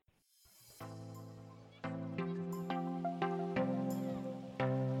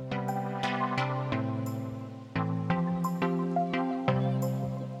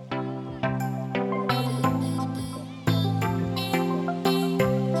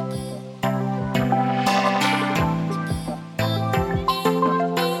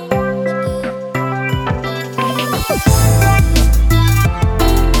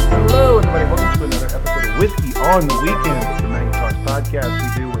on the weekend. It's the Mangum Talks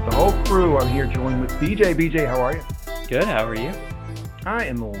podcast we do with the whole crew. I'm here joined with BJ. BJ, how are you? Good, how are you? I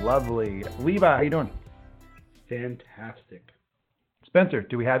am lovely. Levi, how you doing? Fantastic. Spencer,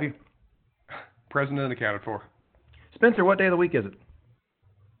 do we have you? Present and accounted for. Spencer, what day of the week is it?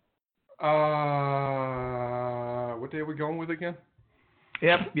 What day are we going with again?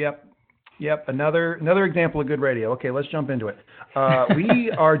 Yep. Another example of good radio. Okay, let's jump into it.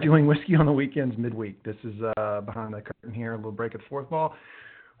 We are doing Whiskey on the Weekends midweek. This is behind the curtain here, a little break at the fourth ball.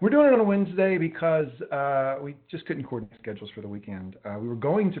 We're doing it on a Wednesday because we just couldn't coordinate schedules for the weekend. We were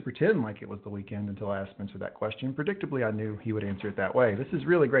going to pretend like it was the weekend until I asked Spencer that question. Predictably, I knew he would answer it that way. This is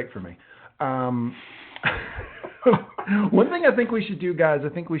really great for me. One thing I think we should do, guys, I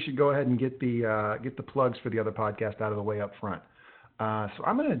think we should go ahead and get the plugs for the other podcast out of the way up front. So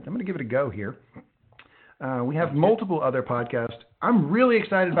I'm gonna give it a go here. We have multiple other podcasts. I'm really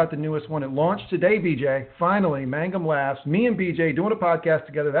excited about the newest one. It launched today, BJ. Finally, Mangum Laughs. Me and BJ doing a podcast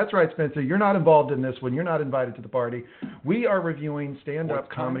together. That's right, Spencer. You're not involved in this one. You're not invited to the party. We are reviewing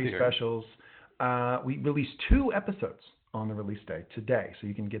stand-up comedy specials. We released 2 episodes on the release day today, so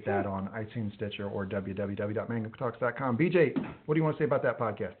you can get that on iTunes, Stitcher, or www.mangumtalks.com. BJ, what do you want to say about that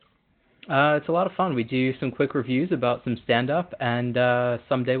podcast? It's a lot of fun. We do some quick reviews about some stand-up, and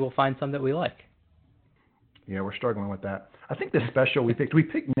someday we'll find some that we like. Yeah, we're struggling with that. I think the special we picked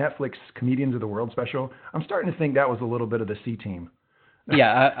Netflix Comedians of the World special. I'm starting to think that was a little bit of the C-team.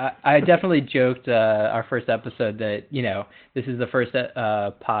 Yeah, I definitely joked our first episode that, this is the first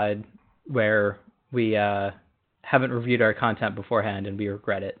pod where we haven't reviewed our content beforehand and we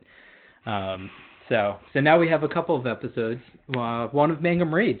regret it. So now we have a couple of episodes, one of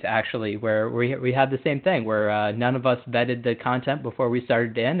Mangum Reads, actually, where we had the same thing, where none of us vetted the content before we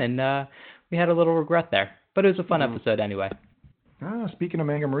started in, and we had a little regret there. But it was a fun episode anyway. Speaking of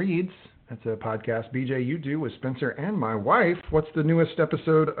Mangum Reads, that's a podcast, BJ, you do with Spencer and my wife. What's the newest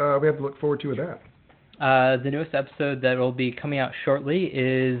episode we have to look forward to with that? The newest episode that will be coming out shortly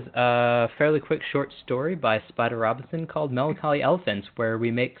is a fairly quick short story by Spider Robinson called Melancholy Elephants, where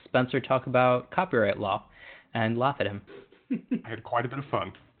we make Spencer talk about copyright law and laugh at him. I had quite a bit of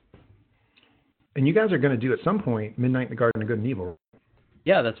fun. And you guys are going to do at some point Midnight in the Garden of Good and Evil.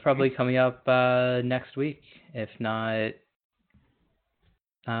 Yeah, that's probably coming up next week, if not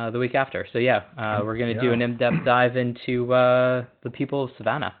the week after. So we're going to do an in-depth dive into the people of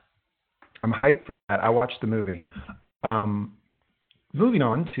Savannah. I'm hyped for that. I watched the movie. Moving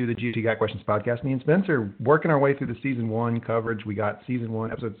on to the GT Got Questions podcast, me and Spencer working our way through the season 1 coverage. We got season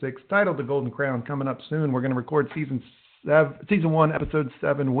 1, episode 6, titled The Golden Crown, coming up soon. We're going to record season 1, episode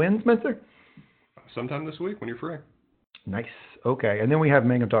 7. When, Spencer? Sometime this week when you're free. Nice. Okay. And then we have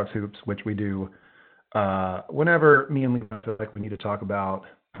Mangum Talks Hoops, which we do whenever me and Lee feel like we need to talk about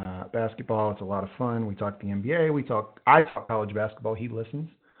basketball. It's a lot of fun. We talk the NBA. I talk college basketball. He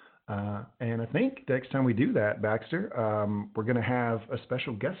listens. And I think next time we do that, Baxter, we're going to have a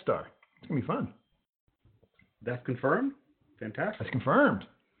special guest star. It's going to be fun. That's confirmed? Fantastic. That's confirmed.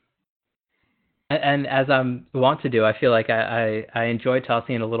 And as I want to do, I feel like I enjoy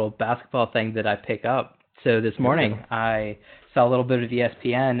tossing in a little basketball thing that I pick up. So this morning, I saw a little bit of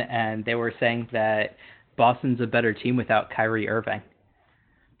ESPN, and they were saying that Boston's a better team without Kyrie Irving.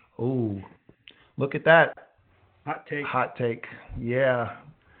 Oh, look at that. Hot take. Yeah.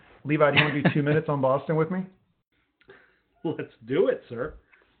 Levi, do you want to do 2 minutes on Boston with me? Let's do it, sir.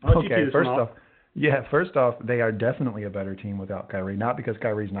 Okay, first off, they are definitely a better team without Kyrie. Not because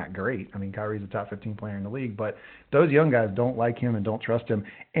Kyrie's not great. I mean, Kyrie's a top 15 player in the league, but those young guys don't like him and don't trust him.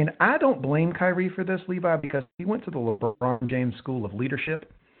 And I don't blame Kyrie for this, Levi, because he went to the LeBron James School of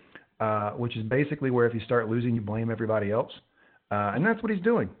Leadership, which is basically where if you start losing, you blame everybody else. And that's what he's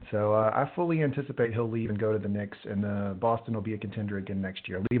doing. So I fully anticipate he'll leave and go to the Knicks, and Boston will be a contender again next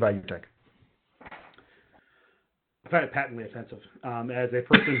year. Levi, your take. I find it patently offensive. As a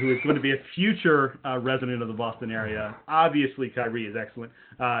person who is going to be a future resident of the Boston area, obviously Kyrie is excellent.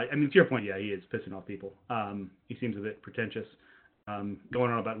 To your point, yeah, he is pissing off people. He seems a bit pretentious,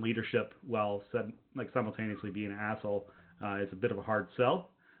 going on about leadership while simultaneously being an asshole is a bit of a hard sell.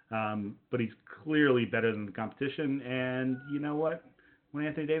 But he's clearly better than the competition. And you know what? When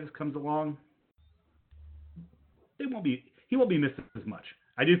Anthony Davis comes along, he won't be missed as much.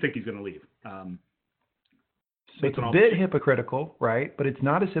 I do think he's going to leave. So it's a bit hypocritical, right? But it's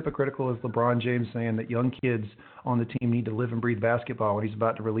not as hypocritical as LeBron James saying that young kids on the team need to live and breathe basketball when he's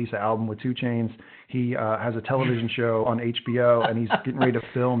about to release an album with 2 Chainz. He has a television show on HBO, and he's getting ready to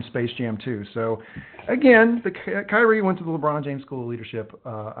film Space Jam 2. So, again, Kyrie went to the LeBron James School of Leadership.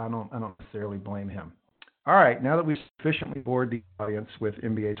 I don't necessarily blame him. All right, now that we've sufficiently bored the audience with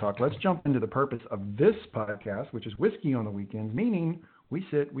NBA talk, let's jump into the purpose of this podcast, which is Whiskey on the Weekends, meaning we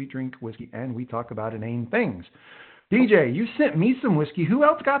sit, we drink whiskey, and we talk about inane things. DJ, you sent me some whiskey. Who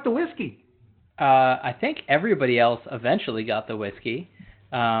else got the whiskey? I think everybody else eventually got the whiskey.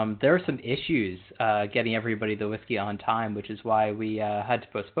 There were some issues getting everybody the whiskey on time, which is why we had to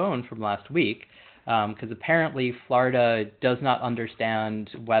postpone from last week, because apparently Florida does not understand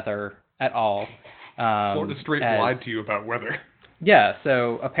weather at all. Florida straight lied to you about weather. Yeah,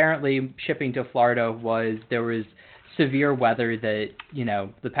 so apparently shipping to Florida there was severe weather that,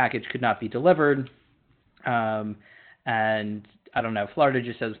 the package could not be delivered. And I don't know, Florida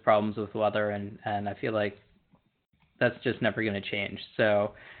just has problems with weather, and I feel like that's just never going to change.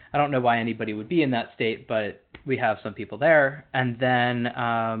 So I don't know why anybody would be in that state, but we have some people there. And then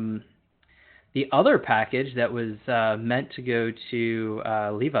the other package that was meant to go to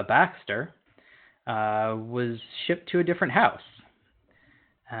Leva Baxter was shipped to a different house.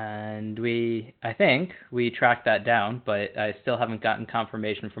 And I think we tracked that down, but I still haven't gotten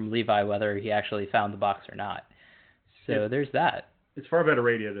confirmation from Levi whether he actually found the box or not. So there's that. It's far better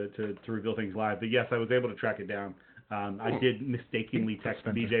radio to reveal things live, but yes, I was able to track it down. I did mistakenly text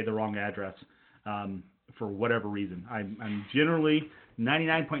BJ the wrong address for whatever reason. I'm generally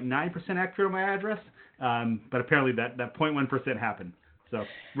 99.9% accurate on my address, but apparently that 0.1% happened. So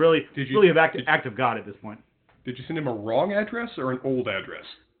really an act of God at this point. Did you send him a wrong address or an old address?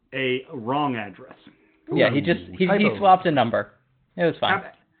 A wrong address. Yeah, he swapped a number. It was fine.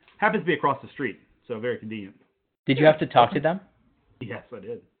 Happens to be across the street, so very convenient. Did you have to talk to them? Yes, I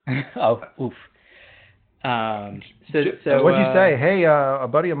did. Oh, oof. So What'd you say? Hey, a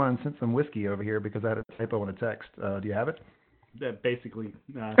buddy of mine sent some whiskey over here because I had a typo in a text. Do you have it? Basically.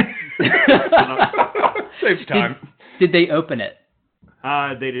 Saves time. Did they open it?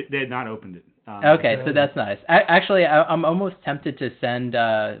 They had not opened it. Okay, so that's nice. Actually, I'm almost tempted to send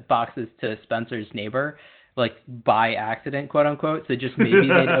boxes to Spencer's neighbor, like by accident, quote unquote. So just maybe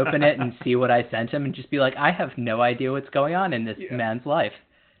they'd open it and see what I sent him and just be like, I have no idea what's going on in this man's life.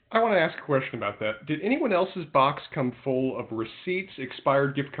 I want to ask a question about that. Did anyone else's box come full of receipts,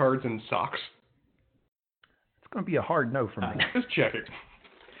 expired gift cards, and socks? It's going to be a hard no for me. Just check it.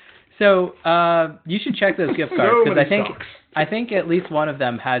 So you should check those gift cards because socks. I think at least one of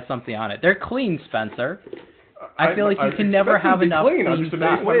them had something on it. They're clean, Spencer. I feel like you can never have enough clean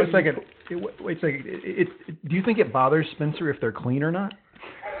socks. Wait a second. Do you think it bothers Spencer if they're clean or not?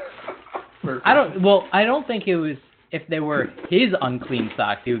 I don't think it was. If they were his unclean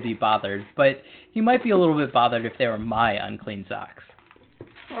socks, he would be bothered. But he might be a little bit bothered if they were my unclean socks.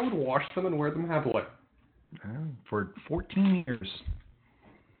 I would wash them and wear them happily. For 14 years.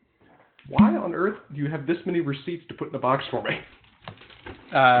 Why on earth do you have this many receipts to put in a box for me?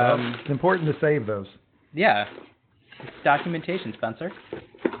 It's important to save those. Yeah. It's documentation, Spencer.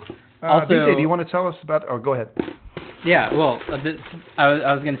 Also, BJ, do you want to tell us about... Oh, go ahead. Yeah, well, I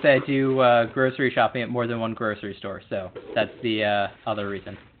was going to say I do grocery shopping at more than one grocery store, so that's the other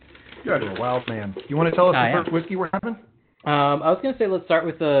reason. You're a wild man. You want to tell us the first whiskey we're having? I was going to say let's start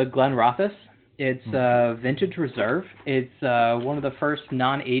with the Glenrothes. It's Vintage Reserve. It's one of the first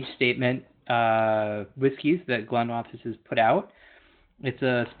non-age statement whiskeys that Glenrothes has put out. It's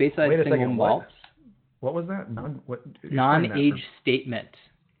a Speyside single malt. What was that? Non-age statement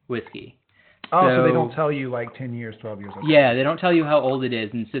whiskey. Oh, so they don't tell you like 10 years, 12 years. Okay. Yeah, they don't tell you how old it is.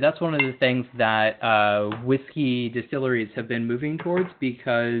 And so that's one of the things that whiskey distilleries have been moving towards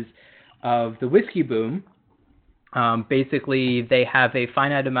because of the whiskey boom. Basically, they have a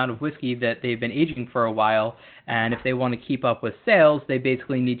finite amount of whiskey that they've been aging for a while, and if they want to keep up with sales, they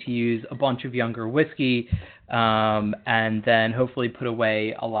basically need to use a bunch of younger whiskey and then hopefully put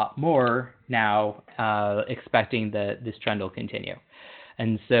away a lot more now, expecting that this trend will continue.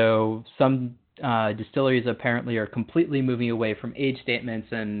 And so some distilleries apparently are completely moving away from age statements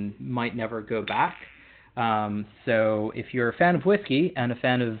and might never go back. So if you're a fan of whiskey and a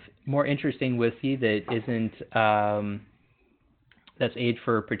fan of more interesting whiskey that isn't that's aged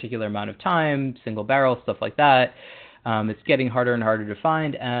for a particular amount of time, single barrel, stuff like that, it's getting harder and harder to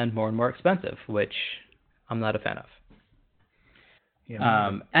find and more expensive, which I'm not a fan of.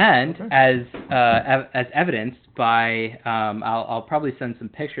 Yeah, as evidenced by, I'll probably send some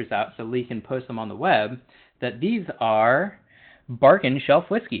pictures out so Lee can post them on the web, that these are bargain shelf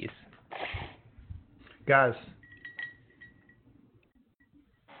whiskeys. Guys,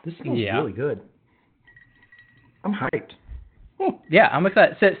 this smells really good. I'm hyped. Yeah, I'm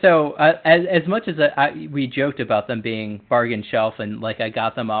excited. So as much as we joked about them being bargain shelf and like I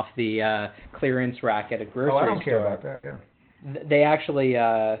got them off the clearance rack at a grocery store. I don't care about that. Yeah. They actually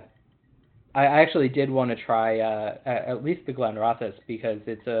I actually did want to try at least the Glenrothes because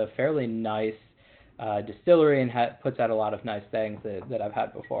it's a fairly nice distillery and puts out a lot of nice things that I've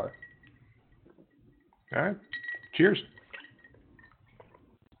had before. All right. Cheers.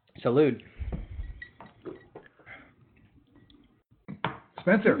 Salud.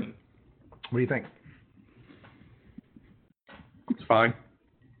 Spencer, what do you think? It's fine.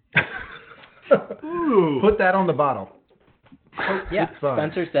 Ooh. Put that on the bottle. Yeah, It's fine.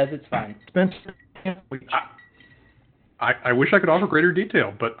 Spencer says it's fine. Spencer, I wish I could offer greater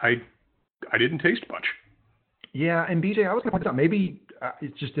detail, but I didn't taste much. yeah, and BJ, I was going to point out, maybe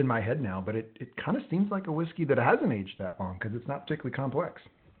it's just in my head now, but it kind of seems like a whiskey that hasn't aged that long because it's not particularly complex.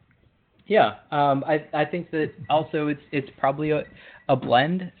 Yeah, I think that also it's probably a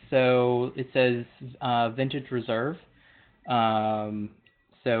blend. So it says vintage reserve.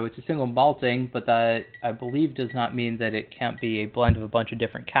 So it's a single malting, but that I believe does not mean that it can't be a blend of a bunch of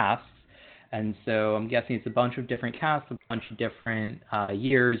different casks. And so I'm guessing it's a bunch of different casks, a bunch of different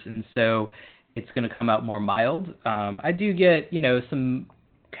years, and so it's going to come out more mild. I do get, some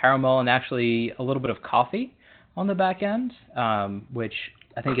caramel and actually a little bit of coffee on the back end, which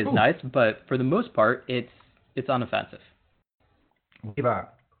I think is nice, but for the most part, it's unoffensive. Levi.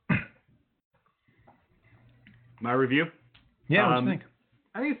 My review? Yeah, what do you think?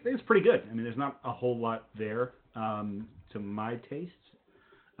 I think it's pretty good. I mean, there's not a whole lot there to my taste,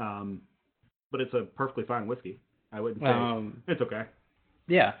 but it's a perfectly fine whiskey. I wouldn't say it's okay.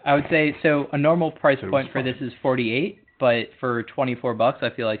 Yeah, I would say so. A normal price point for this is $48, but for $24,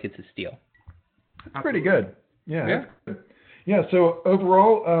 I feel like it's a steal. That's pretty good. Yeah. Yeah. So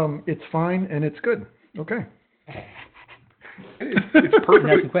overall, it's fine and it's good. Okay.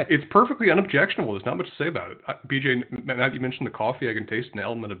 It's perfectly unobjectionable. There's not much to say about it. BJ, now that you mentioned the coffee, I can taste an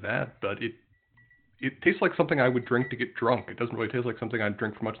element of that, but it tastes like something I would drink to get drunk. It doesn't really taste like something I'd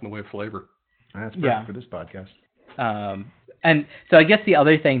drink for much in the way of flavor. That's perfect for this podcast. And so I guess the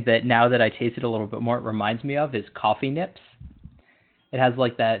other thing that now that I taste it a little bit more, it reminds me of is coffee nips. It has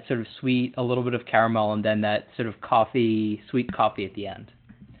like that sort of sweet, a little bit of caramel, and then that sort of sweet coffee at the end.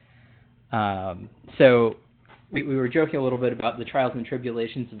 So we were joking a little bit about the trials and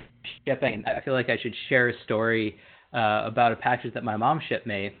tribulations of shipping, and I feel like I should share a story about a package that my mom shipped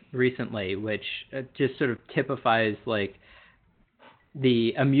me recently, which just sort of typifies like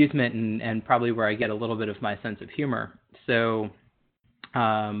the amusement and probably where I get a little bit of my sense of humor. So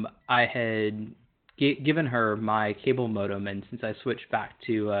I had given her my cable modem, and since I switched back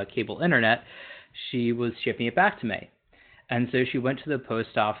to cable internet, she was shipping it back to me. And so she went to the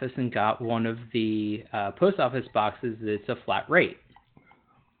post office and got one of the post office boxes that's a flat rate.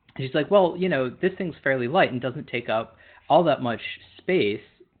 And she's like, well, this thing's fairly light and doesn't take up all that much space.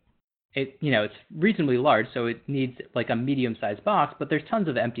 It's reasonably large, so it needs like a medium-sized box, but there's tons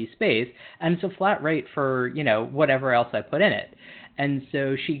of empty space, and it's a flat rate for, whatever else I put in it. And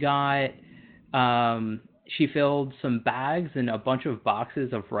so she got, she filled some bags and a bunch of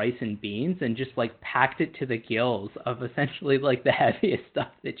boxes of rice and beans and just like packed it to the gills of essentially like the heaviest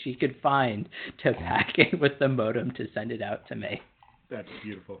stuff that she could find to pack in with the modem to send it out to me. That's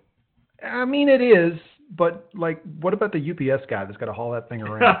beautiful. I mean, it is, but like, what about the UPS guy that's got to haul that thing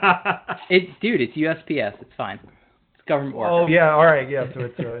around? It's USPS. It's fine. It's government worker. Oh yeah, all right, yeah. So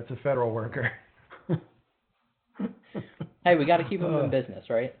it's a federal worker. Hey, we got to keep them in business,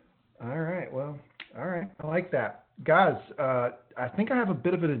 right? All right. Well, all right. I like that, guys. I think I have a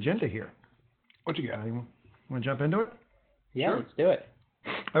bit of an agenda here. What you got? You want to jump into it? Yeah, Sure. Let's do it.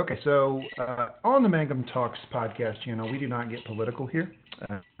 Okay, so on the Mangum Talks podcast channel, we do not get political here.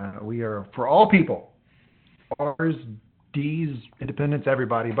 We are for all people, R's, D's, independents,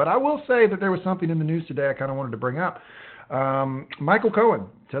 everybody. But I will say that there was something in the news today I kind of wanted to bring up. Michael Cohen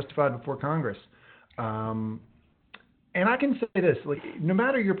testified before Congress. And I can say this, like, no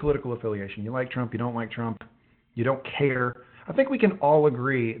matter your political affiliation, you like Trump, you don't like Trump, you don't care, I think we can all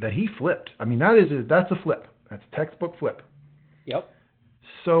agree that he flipped. I mean, that's a flip. That's a textbook flip. Yep.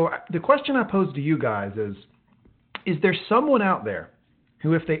 So the question I pose to you guys is there someone out there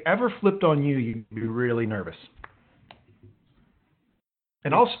who, if they ever flipped on you, you'd be really nervous?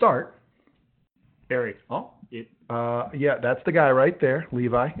 And I'll start. Barry. Oh, yeah, that's the guy right there,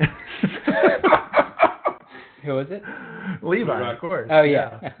 Levi. Who is it? Levi, of course. Oh,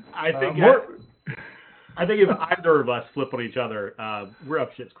 yeah. I think if either of us flip on each other, we're up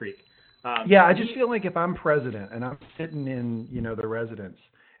Schitt's Creek. Yeah, I just feel like if I'm president and I'm sitting in, the residence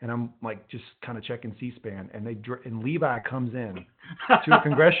and I'm like just kind of checking C-SPAN and and Levi comes in to a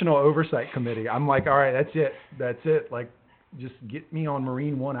congressional oversight committee, I'm like, all right, that's it. Like, just get me on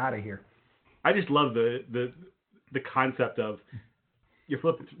Marine One out of here. I just love the concept of you're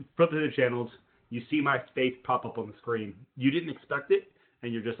flipping through the channels. You see my face pop up on the screen. You didn't expect it,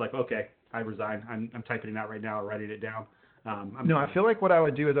 and you're just like, okay, I resign. I'm typing it out right now, writing it down. No, I feel like what I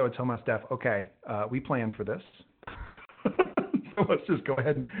would do is I would tell my staff, okay, we planned for this. So let's just go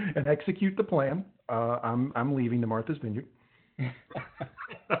ahead and execute the plan. I'm leaving to Martha's Vineyard.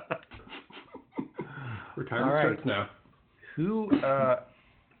 Retirement All right. starts now. Who? I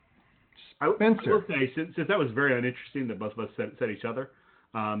Spencer. will say, since that was very uninteresting that both of us said each other,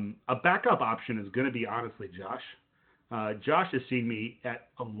 a backup option is going to be, honestly, Josh. Josh has seen me at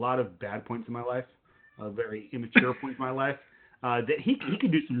a lot of bad points in my life, very immature points in my life, that he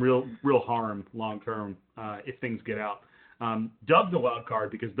could do some real harm long term if things get out. Doug's a wild card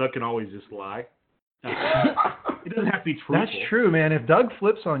because Doug can always just lie. It doesn't have to be truthful. That's true, man. If Doug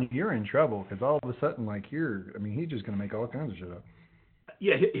flips on you, you're in trouble because all of a sudden, like, he's just going to make all kinds of shit up.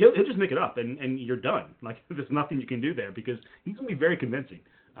 Yeah, he'll just make it up, and you're done. Like, there's nothing you can do there because he's going to be very convincing.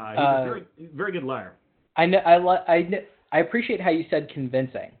 He's a very, very good liar. I appreciate how you said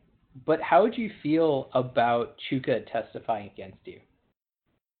convincing, but how would you feel about Chuka testifying against you?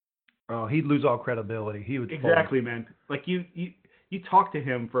 Oh, he'd lose all credibility. He would Exactly, man. Like, you talk to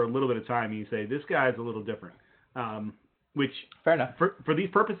him for a little bit of time, and you say, this guy's a little different, which, Fair enough. For these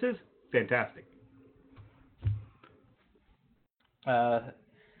purposes, fantastic.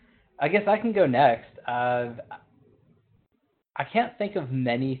 I guess I can go next. I can't think of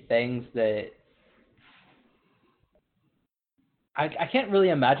many things that I can't really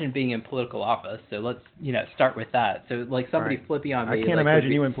imagine being in political office. So let's start with that. So like somebody Right. flipping on me. I can't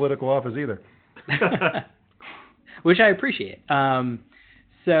imagine you in political office either. Which I appreciate.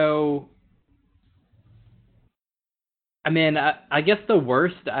 So I mean, I guess the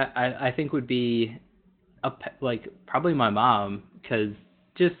worst I think would be probably my mom, because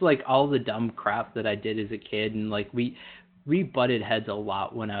just like all the dumb crap that I did as a kid, and like we butted heads a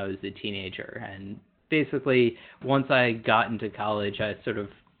lot when I was a teenager, and basically once I got into college I sort of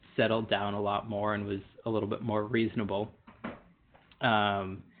settled down a lot more and was a little bit more reasonable.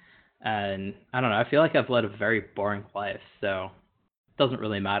 And I don't know, I feel like I've led a very boring life, so it doesn't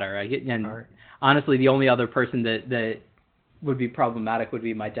really matter. Right. Honestly, the only other person that would be problematic would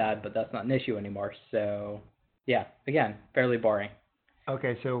be my dad, but that's not an issue anymore. So yeah, again, fairly boring.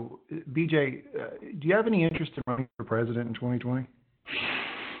 Okay, so BJ, do you have any interest in running for president in 2020?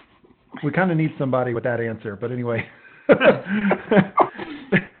 We kind of need somebody with that answer, but anyway. No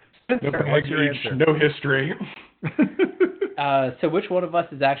What's your baggage, answer? no history. So which one of us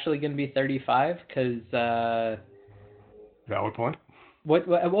is actually going to be 35? Because Valid point.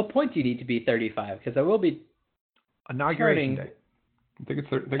 at what point do you need to be 35? Because I will be Inauguration turning. day. I think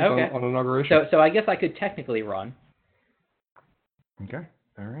it's Okay. on inauguration. So I guess I could technically run. Okay.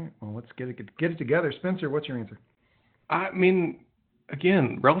 All right. Well, let's get it together. Spencer, what's your answer? I mean,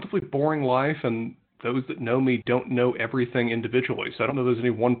 again, relatively boring life, and those that know me don't know everything individually, so I don't know if there's any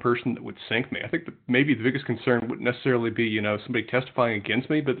one person that would sink me. I think that maybe the biggest concern wouldn't necessarily be, somebody testifying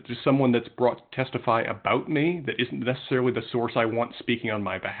against me, but just someone that's brought to testify about me that isn't necessarily the source I want speaking on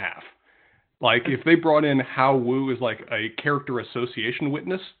my behalf. Like, if they brought in Hao Wu as like a character association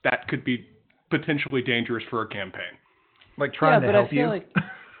witness, that could be potentially dangerous for a campaign. Like trying to help you?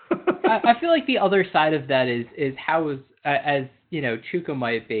 I feel like the other side of that is how as Chuka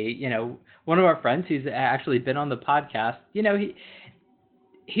might be, one of our friends who's actually been on the podcast,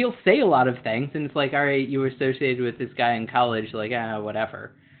 he'll say a lot of things, and it's like, all right, you were associated with this guy in college, like,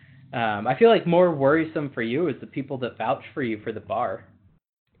 whatever. I feel like more worrisome for you is the people that vouch for you for the bar.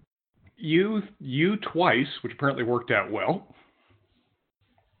 You twice, which apparently worked out well.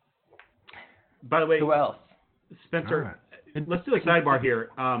 By the way, Who else? Spencer, All right. let's do a sidebar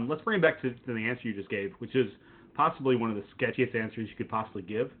here. Let's bring it back to the answer you just gave, which is possibly one of the sketchiest answers you could possibly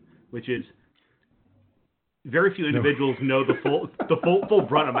give, which is very few individuals know the full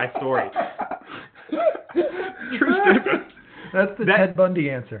brunt of my story. True statement. That's the Ted Bundy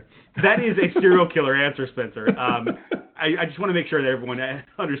answer. That is a serial killer answer, Spencer. I just want to make sure that everyone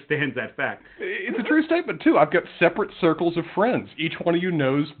understands that fact. It's a true statement, too. I've got separate circles of friends. Each one of you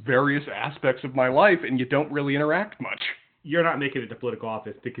knows various aspects of my life, and you don't really interact much. You're not making it to political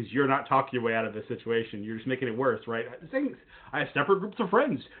office because you're not talking your way out of this situation. You're just making it worse, right? I have separate groups of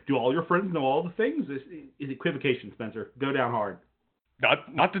friends. Do all your friends know all the things? Is equivocation, Spencer. Go down hard.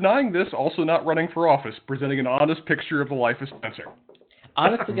 Not denying this, also not running for office, presenting an honest picture of the life of Spencer.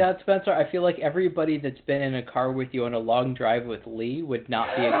 Honest to God, Spencer, I feel like everybody that's been in a car with you on a long drive with Lee would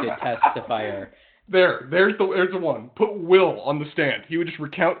not be a good testifier. There's the one. Put Will on the stand. He would just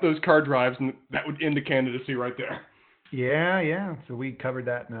recount those car drives, and that would end the candidacy right there. Yeah. So we covered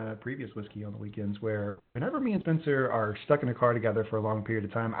that in a previous Whiskey on the Weekends, where whenever me and Spencer are stuck in a car together for a long period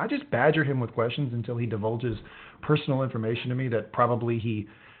of time, I just badger him with questions until he divulges personal information to me that probably he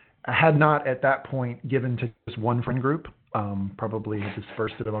had not at that point given to just one friend group. Probably had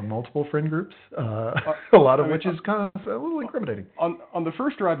dispersed it among multiple friend groups, a lot of which is kind of a little incriminating. On the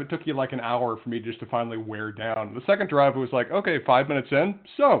first drive, it took you like an hour for me just to finally wear down. The second drive, it was like, okay, 5 minutes in.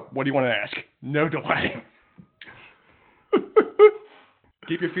 So, what do you want to ask? No delay.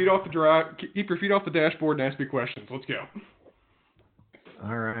 Keep your feet off the dashboard and ask me questions. Let's go.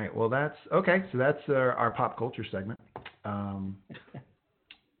 All right. Well, that's okay. So that's our pop culture segment.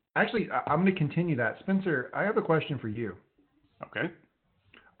 Actually, I'm going to continue that. Spencer, I have a question for you. Okay.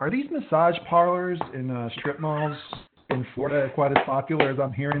 Are these massage parlors in strip malls in Florida quite as popular as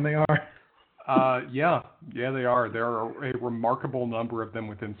I'm hearing they are? Yeah, they are. There are a remarkable number of them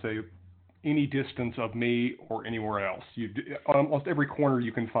within, say, any distance of me or anywhere else. Almost every corner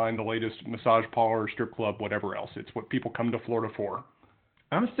you can find the latest massage parlor, strip club, whatever else. It's what people come to Florida for.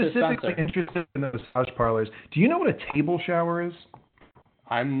 I'm specifically interested in the massage parlors. Do you know what a table shower is?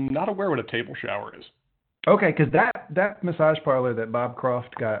 I'm not aware what a table shower is. Okay, because that massage parlor that Bob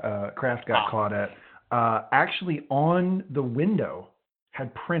Kraft got caught at, actually on the window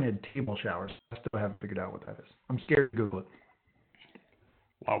had printed table showers. I still haven't figured out what that is. I'm scared to Google it.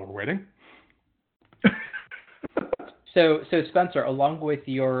 While we're waiting. So Spencer, along with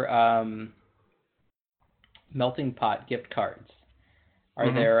your melting pot gift cards, are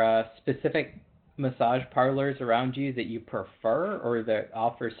there specific massage parlors around you that you prefer, or that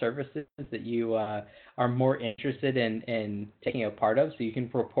offer services that you are more interested in taking a part of, so you can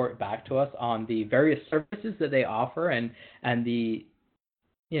report back to us on the various services that they offer and the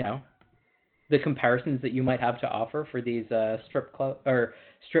the comparisons that you might have to offer for these strip club or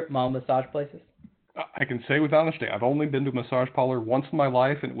strip mall massage places? I can say with honesty, I've only been to a massage parlor once in my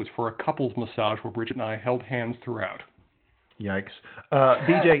life, and it was for a couple's massage where Bridget and I held hands throughout. Yikes.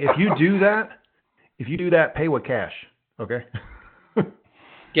 DJ, if you do that, pay with cash, okay?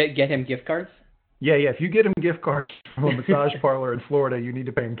 Get him gift cards? Yeah. If you get him gift cards from a massage parlor in Florida, you need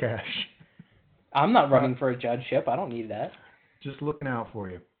to pay him cash. I'm not running for a judgeship. I don't need that. Just looking out for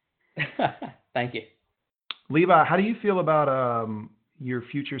you. Thank you. Levi, how do you feel about your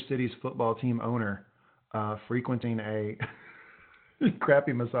future city's football team owner frequenting a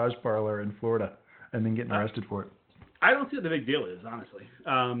crappy massage parlor in Florida and then getting arrested for it? I don't see what the big deal is, honestly.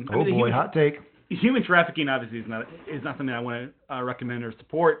 Hot take. Human trafficking obviously is not something I want to recommend or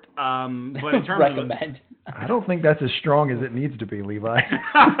support. But in terms recommend. I don't think that's as strong as it needs to be, Levi.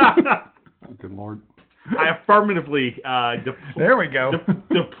 Good Lord. I affirmatively there we go.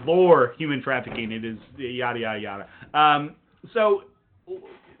 deplore human trafficking. It is yada yada yada. So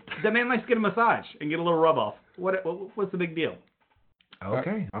the man likes to get a massage and get a little rub off. What's the big deal?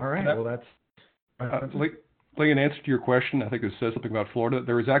 Okay, all right. Well, that's. Lee, in answer to your question, I think it says something about Florida.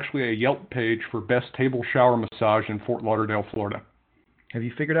 There is actually a Yelp page for best table shower massage in Fort Lauderdale, Florida. Have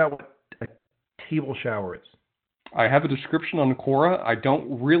you figured out what a table shower is? I have a description on Quora. I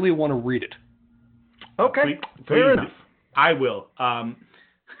don't really want to read it. Okay, fair enough. I will.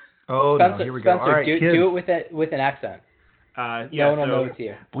 Spencer, here we go. Spencer, All right, do it with an accent. Yeah, no one will know it's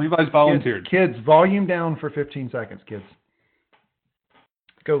you. Levi's volunteered. Kids, volume down for 15 seconds, kids.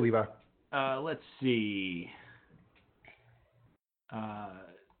 Go, Levi. Let's see.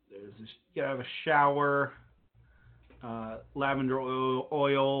 You have a shower, lavender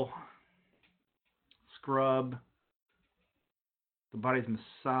oil, scrub. The body's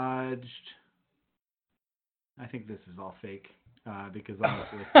massaged. I think this is all fake because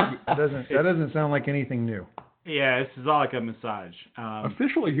honestly, that doesn't sound like anything new. Yeah, this is all like a massage.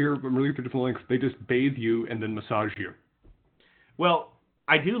 Officially here, I'm really for different links. They just bathe you and then massage you. Well,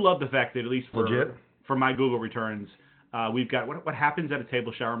 I do love the fact that at least for my Google returns, we've got what happens at a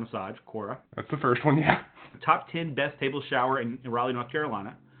table shower massage, Quora. That's the first one, yeah. Top 10 best table shower in Raleigh, North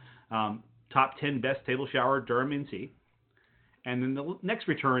Carolina. Top 10 best table shower, Durham, NC. And then the next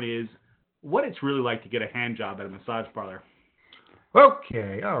return is what it's really like to get a hand job at a massage parlor.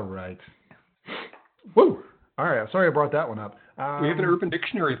 Okay, all right. Woo! All right, sorry I brought that one up. We have an Urban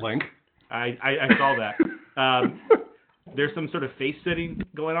Dictionary link. I saw that. There's some sort of face sitting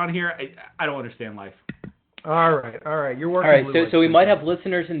going on here. I don't understand life. All right. You're working. All right, so we might have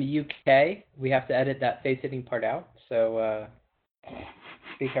listeners in the UK. We have to edit that face sitting part out. So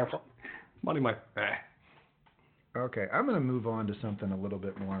be careful. Money, my. Okay, I'm going to move on to something a little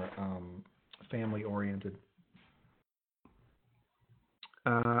bit more family oriented.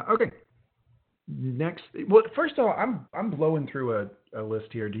 Okay. Next, well, first of all, I'm blowing through a list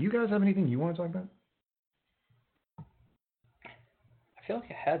here. Do you guys have anything you want to talk about? I feel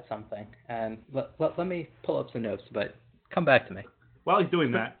like I had something, and let me pull up some notes, but come back to me. While he's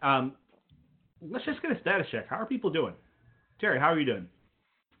doing that, let's just get a status check. How are people doing? Terry, how are you doing?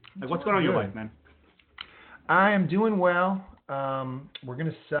 Like, what's going on in your Good. life, man? I am doing well. We're going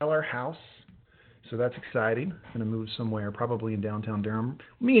to sell our house, so that's exciting. Going to move somewhere, probably in downtown Durham.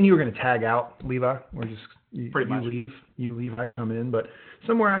 Me and you are going to tag out, Levi. We're just Pretty much. You leave, I come in, but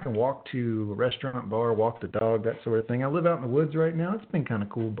somewhere I can walk to a restaurant, bar, walk the dog, that sort of thing. I live out in the woods right now. It's been kind of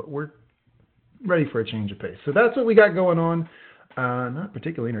cool, but we're ready for a change of pace. So that's what we got going on. Not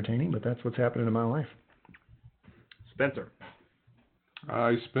particularly entertaining, but that's what's happening in my life. Spencer.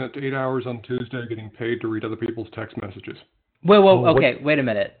 I spent 8 hours on Tuesday getting paid to read other people's text messages. Whoa, okay, wait a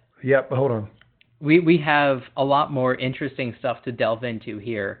minute. Yep, but hold on. We have a lot more interesting stuff to delve into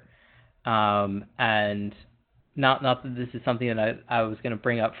here, and not that this is something that I was going to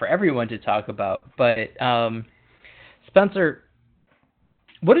bring up for everyone to talk about, but Spencer,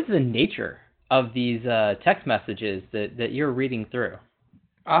 what is the nature of these text messages that you're reading through?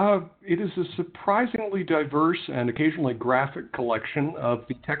 It is a surprisingly diverse and occasionally graphic collection of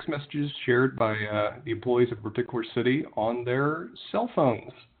the text messages shared by the employees of a particular city on their cell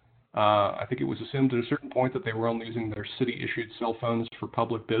phones. I think it was assumed at a certain point that they were only using their city-issued cell phones for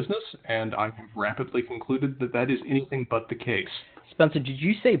public business, and I have rapidly concluded that that is anything but the case. Spencer, did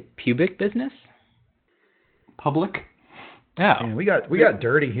you say pubic business? Public? Oh. Man, we got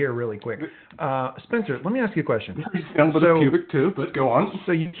dirty here really quick. Spencer, let me ask you a question. Young but a pubic too, but go on.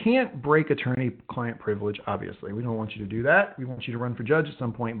 So you can't break attorney-client privilege, obviously. We don't want you to do that. We want you to run for judge at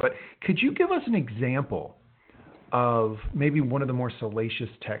some point. But could you give us an example of maybe one of the more salacious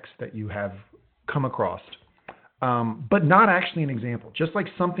texts that you have come across, but not actually an example, just like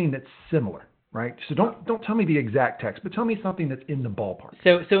something that's similar, right? So don't tell me the exact text, but tell me something that's in the ballpark.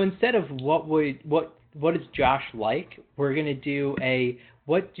 So instead of what is Josh like, we're gonna do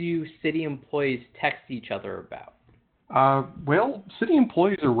what do city employees text each other about? Well, city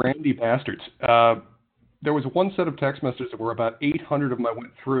employees are randy bastards. There was one set of text messages that were about 800 of them I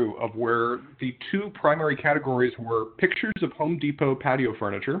went through, of where the two primary categories were pictures of Home Depot patio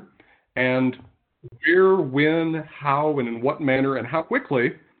furniture and where, when, how, and in what manner and how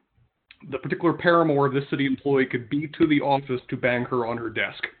quickly the particular paramour of this city employee could be to the office to bang her on her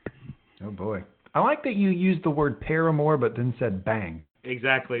desk. Oh, boy. I like that you used the word paramour but then said bang.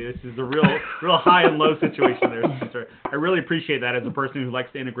 Exactly. This is a real high and low situation there, Spencer. I really appreciate that as a person who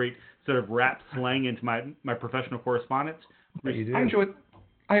likes to integrate sort of rap slang into my professional correspondence. You do.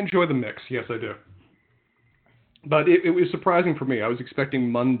 I enjoy the mix. Yes, I do. But it was surprising for me. I was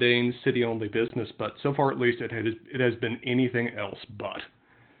expecting mundane city-only business, but so far at least it has been anything else but.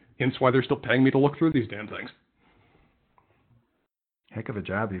 Hence why they're still paying me to look through these damn things. Heck of a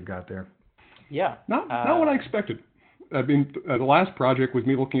job you've got there. Yeah. Not what I expected. I mean, the last project was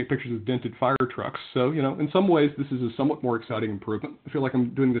me looking at pictures of dented fire trucks. So, in some ways, this is a somewhat more exciting improvement. I feel like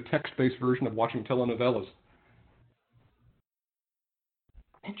I'm doing the text-based version of watching telenovelas.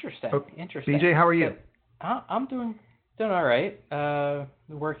 Interesting. Oh, Interesting. BJ, how are you? I'm doing all right. The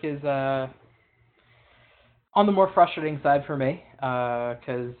work is on the more frustrating side for me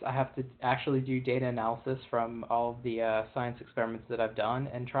because I have to actually do data analysis from all of the science experiments that I've done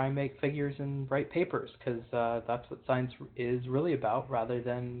and try and make figures and write papers because that's what science is really about rather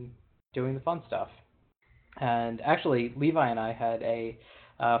than doing the fun stuff. And actually, Levi and I had a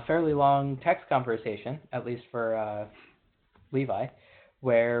fairly long text conversation, at least for Levi,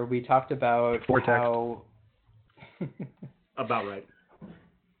 where we talked about how... About right.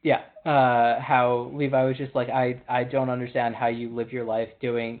 Yeah, how Levi was just like, I don't understand how you live your life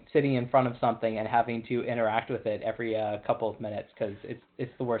sitting in front of something and having to interact with it every couple of minutes because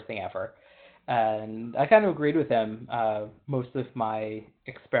it's the worst thing ever. And I kind of agreed with him. Most of my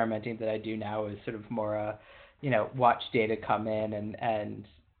experimenting that I do now is sort of more, watch data come in and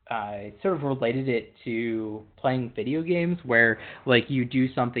I sort of related it to playing video games where like you do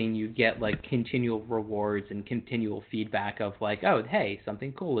something, you get like continual rewards and continual feedback of like, oh, hey,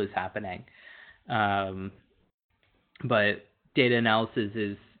 something cool is happening. But data analysis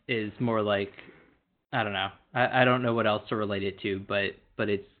is more like, I don't know. I don't know what else to relate it to, but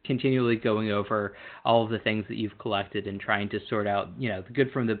it's continually going over all of the things that you've collected and trying to sort out, the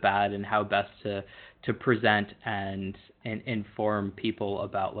good from the bad and how best to present and inform people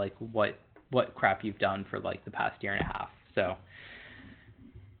about like what crap you've done for like the past year and a half. So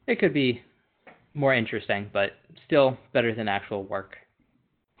it could be more interesting, but still better than actual work.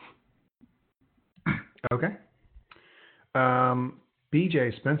 Okay.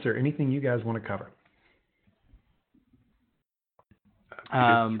 BJ, Spencer, anything you guys want to cover?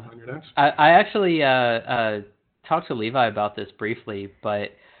 I actually talked to Levi about this briefly,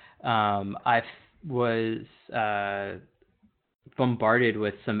 but I was bombarded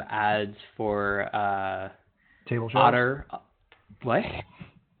with some ads for Table shows? Otter. What?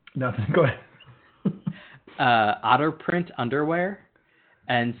 Nothing. Go ahead. Otter print underwear.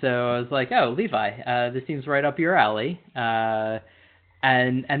 And so I was like, oh, Levi, this seems right up your alley. And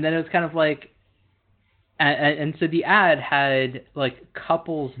then it was kind of like, and so the ad had like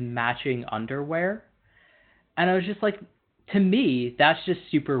couples matching underwear. And I was just like, to me, that's just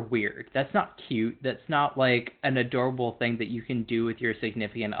super weird. That's not cute. That's not like an adorable thing that you can do with your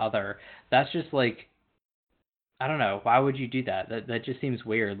significant other. That's just like, I don't know. Why would you do that? That just seems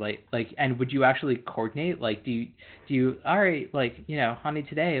weird. Like, and would you actually coordinate? Like, do you, all right, like, you know, honey,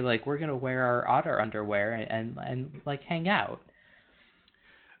 today, like, we're going to wear our Otter underwear and like hang out.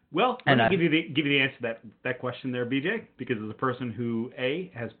 Well, let me give you the answer to that question there, BJ, because as a person who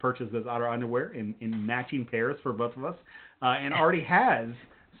has purchased those Otter underwear in matching pairs for both of us, and already has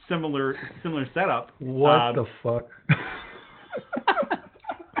similar setup. What the fuck?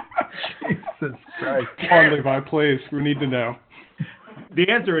 Jesus Christ! Come on, Levi, please. We need to know. The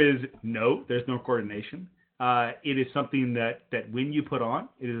answer is no. There's no coordination. It is something that when you put on,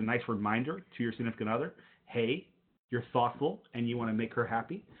 it is a nice reminder to your significant other. Hey, you're thoughtful and you want to make her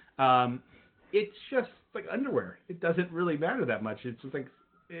happy. It's just like underwear. It doesn't really matter that much. It's just like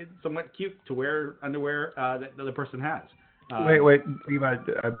it's somewhat cute to wear underwear that the other person has. Wait, Levi.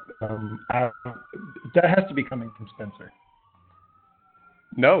 That has to be coming from Spencer.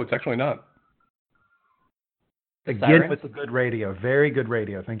 No, it's actually not. Again, Siren? with the good radio. Very good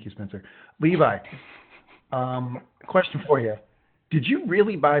radio. Thank you, Spencer. Levi, question for you. Did you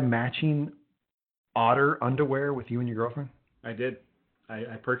really buy matching Otter underwear with you and your girlfriend? I did.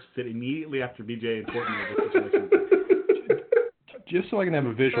 I purchased it immediately after BJ informed me of the situation. Just so I can have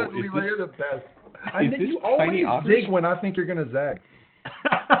a visual. Is Levi, you're the best. I is think this you tiny always otters? zig when I think you're going to zag.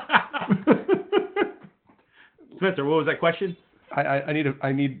 Spencer, what was that question? I need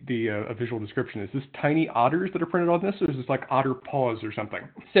a visual description. Is this tiny otters that are printed on this, or is this like otter paws or something?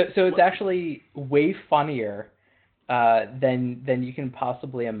 So it's actually way funnier than you can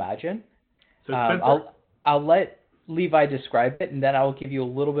possibly imagine. So Spencer, I'll let Levi describe it, and then I will give you a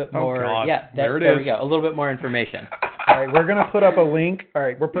little bit more. God. Yeah, There it there is. we go. A little bit more information. All right, we're going to put up a link. All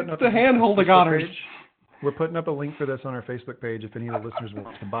right, we're putting up The a hand-holding Facebook otters. page. We're putting up a link for this on our Facebook page if any of the listeners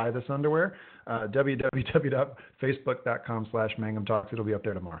want to buy this underwear. www.facebook.com/Mangum Talks. It'll be up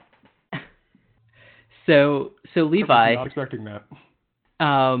there tomorrow. So Levi, Not expecting that.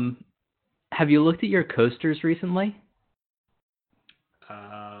 have you looked at your coasters recently?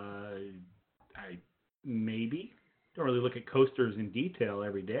 I maybe don't really look at coasters in detail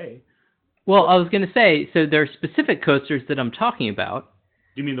every day. Well, I was going to say, so there are specific coasters that I'm talking about.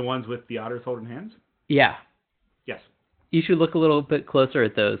 Do you mean the ones with the otters holding hands? Yeah. Yes. You should look a little bit closer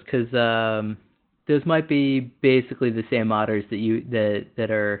at those, because those might be basically the same otters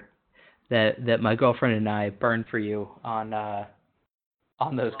that my girlfriend and I burned for you on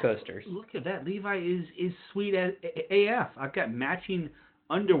those coasters. Look at that. Levi is sweet as AF. I've got matching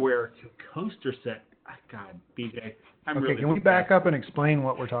underwear to coaster set. God, BJ, I'm Okay, really. can we back up and explain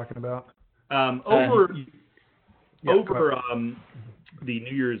what we're talking about? Over go the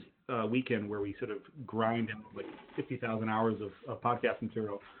New Year's weekend, where we sort of grind in like 50,000 hours of podcast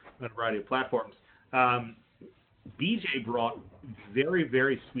material on a variety of platforms, BJ brought very,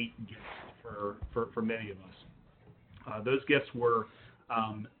 very sweet gifts for many of us. Those gifts were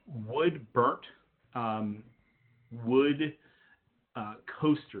wood burnt wood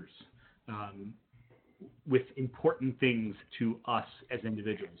coasters with important things to us as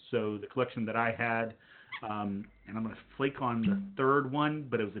individuals. So the collection that I had, and I'm going to flake on the third one,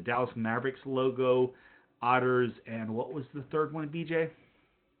 but it was the Dallas Mavericks logo, otters, and what was the third one, BJ?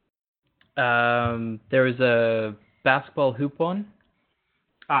 There was a basketball hoop one.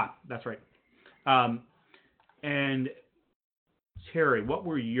 Ah, that's right. And Terry, what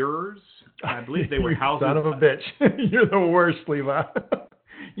were yours? I believe they were houses. Son of a bitch. You're the worst, Levi.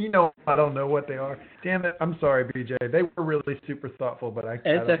 You know I don't know what they are. Damn it. I'm sorry, BJ. They were really super thoughtful, but I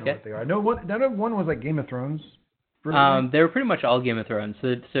don't know what they are. I know one was like Game of Thrones. They were pretty much all Game of Thrones.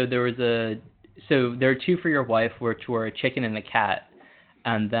 So there are two for your wife, which were a chicken and a cat,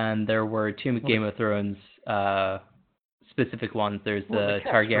 and then there were two Game of Thrones specific ones. There's the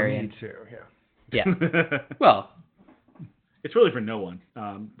Targaryen. For me too, yeah. Well, it's really for no one.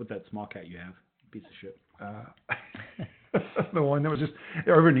 But that small cat you have, piece of shit. The one that was just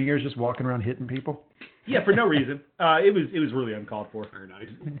over New Year's just walking around hitting people. Yeah, for no reason. It was really uncalled for. Very nice.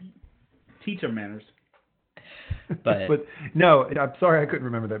 Teach them manners. But no, I'm sorry I couldn't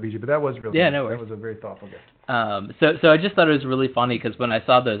remember that, BJ. But that was really Yeah, no worries. that was a very thoughtful gift. So I just thought it was really funny because when I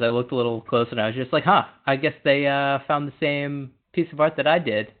saw those, I looked a little closer and I was just like, huh, I guess they found the same piece of art that I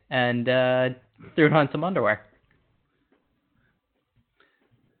did and threw it on some underwear.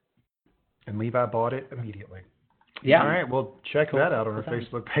 And Levi bought it immediately. Yeah. All right, well, check Cool. that out on our Sounds-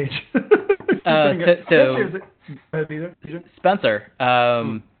 Facebook page. so Spencer,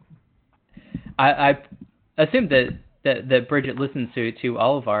 I assume that Bridget listens to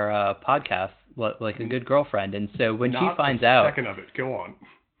all of our podcasts like a good girlfriend, and so when Not she finds a out, second of it. Go on.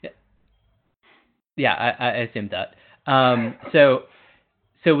 yeah, I assumed that.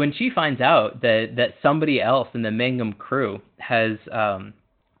 So when she finds out that somebody else in the Mangum crew has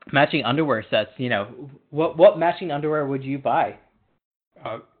matching underwear sets, what matching underwear would you buy?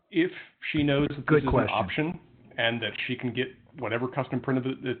 If she knows that Good this is question. an option and that she can get whatever custom print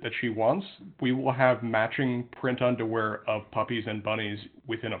that she wants, we will have matching print underwear of puppies and bunnies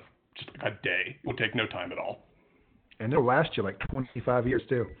within just a day. It will take no time at all. And it'll last you like 25 years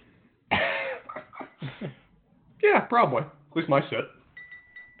too. Yeah, probably. At least my set.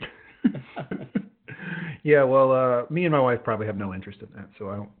 Yeah, well, me and my wife probably have no interest in that, so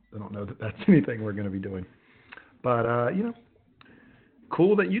I don't know that that's anything we're going to be doing. But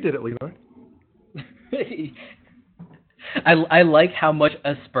cool that you did it, Levi. I like how much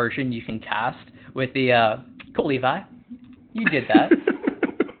aspersion you can cast with the cool, Levi. You did that.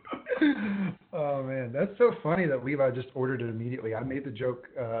 Oh man, that's so funny that Levi just ordered it immediately. I made the joke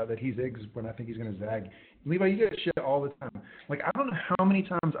that he zigs when I think he's going to zag. Levi, you get shit all the time. Like, I don't know how many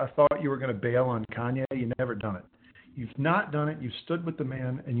times I thought you were going to bail on Kanye. You never done it. You've not done it. You've stood with the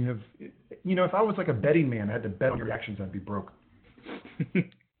man, and you have. If I was like a betting man, I had to bet on your reactions. I'd be broke.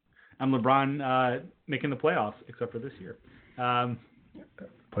 I'm LeBron making the playoffs, except for this year.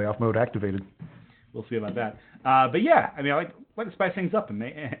 Playoff mode activated. We'll see about that. But yeah, I mean, I like to spice things up and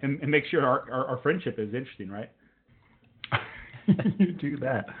make sure our friendship is interesting, right? You do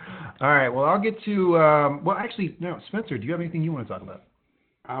that. All right. Well, I'll get to. Well, actually, no. Spencer, do you have anything you want to talk about?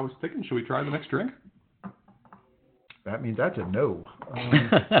 I was thinking, should we try the next drink? That means that's a no.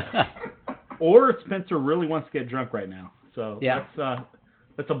 Or if Spencer really wants to get drunk right now. So Yeah.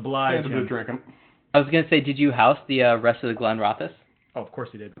 let's oblige Hands are him. drinking. I was gonna say, did you house the rest of the Glen Rothis? Oh, of course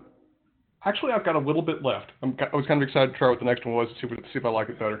he did. Actually, I've got a little bit left. I was kind of excited to try what the next one was to see if I like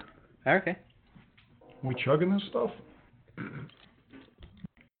it better. Okay. We chugging this stuff?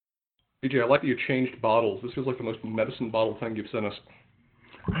 BJ, I like that you changed bottles. This feels like the most medicine bottle thing you've sent us.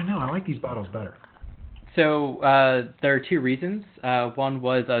 I know. I like these bottles better. So there are two reasons. One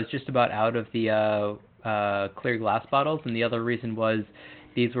was I was just about out of the clear glass bottles, and the other reason was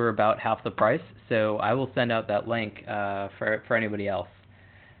these were about half the price. So I will send out that link for anybody else.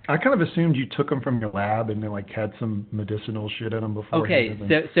 I kind of assumed you took them from your lab and they had some medicinal shit in them before. Okay,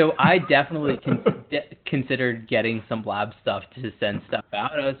 so I definitely considered getting some lab stuff to send stuff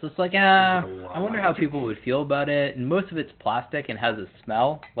out. I was just like, I wonder how people would feel about it. And most of it's plastic and has a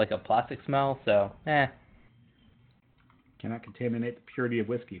smell, like a plastic smell. So, Cannot contaminate the purity of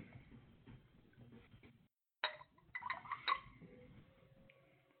whiskey.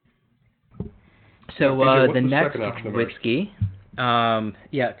 So BJ, what's the the next second option of ours? whiskey,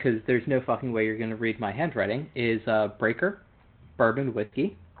 because there's no fucking way you're going to read my handwriting, is Breaker Bourbon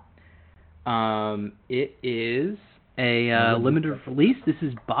Whiskey. It is a limited release. This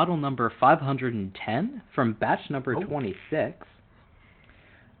is bottle number 510 from batch number 26.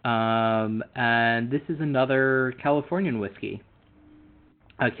 And this is another Californian whiskey.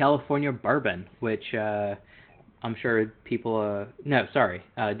 A California bourbon, which I'm sure people...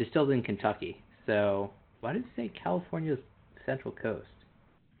 distilled in Kentucky. So, why does it say California's Central Coast?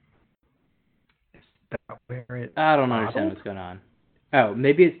 I don't understand what's going on. Oh,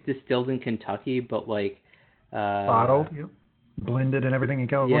 maybe it's distilled in Kentucky, but bottled, yep. Blended and everything in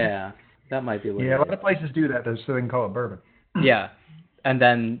California. Yeah, that might be what Yeah, it a lot is. of places do that, so they can call it bourbon. Yeah, and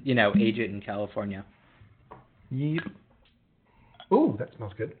then, age it in California. Yep. Ooh, that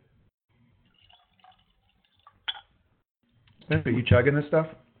smells good. Spencer, are you chugging this stuff?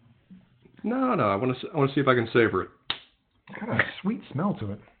 No, I want to see if I can savor it. It's got a sweet smell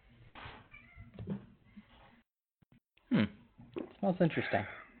to it. Smells interesting.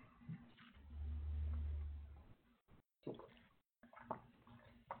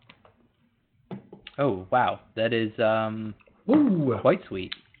 Oh, wow. That is Ooh. quite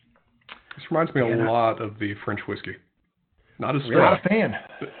sweet. This reminds me a lot of the French whiskey. Not as Not strong. a fan.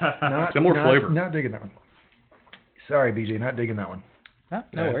 Not, Similar flavor. Not digging that one. Sorry, BJ, not digging that one. Oh,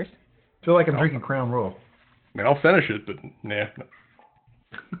 no worries. Feel like I'm drinking Crown Royal. I mean, I'll finish it, but nah.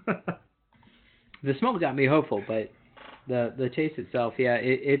 The smell got me hopeful, but the taste itself, yeah,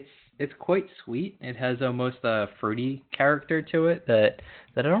 it's quite sweet. It has almost a fruity character to it that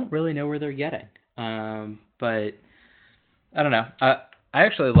I don't really know where they're getting. But I don't know. I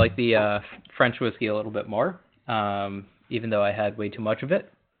actually like the French whiskey a little bit more, even though I had way too much of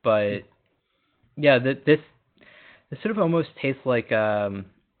it. But yeah, this sort of almost tastes like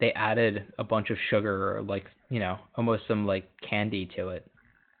they added a bunch of sugar or like, almost some like candy to it.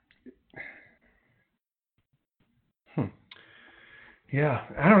 Yeah,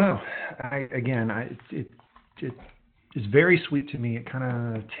 I don't know. It's very sweet to me. It kind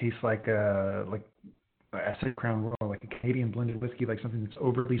of tastes like I said Crown Royal, like a Canadian blended whiskey, like something that's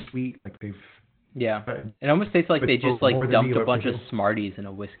overly sweet. Like they've It almost tastes like they just like dumped a bunch of Smarties in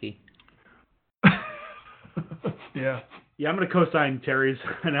a whiskey. Yeah. Yeah, I'm going to co-sign Terry's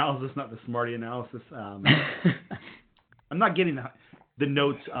analysis, not the Smartie analysis. I'm not getting the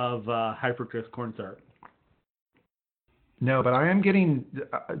notes of high fructose corn syrup. No, but I am getting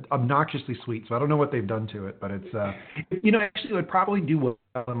obnoxiously sweet, so I don't know what they've done to it, but it's actually it would probably do well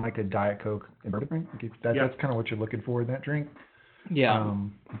in like a Diet Coke and bourbon drink. That's kind of what you're looking for in that drink. Yeah.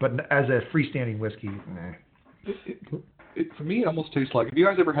 But as a freestanding whiskey, nah. For me, it almost tastes like. Have you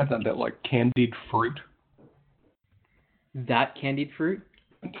guys ever had that like candied fruit? That candied fruit?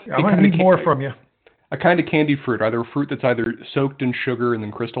 I'm going to need more from you. A kind of candied fruit, either a fruit that's either soaked in sugar and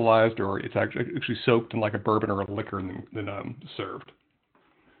then crystallized, or it's actually soaked in like a bourbon or a liquor and then served.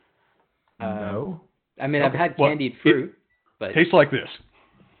 No. I mean, I've had candied fruit, but tastes like this.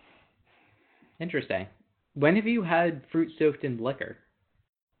 Interesting. When have you had fruit soaked in liquor?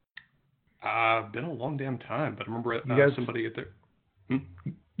 Been a long damn time, but I remember somebody at there.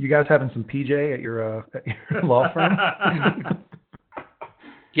 You guys having some PJ at your law firm?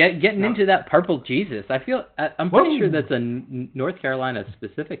 Getting into that purple Jesus. I'm pretty sure that's a North Carolina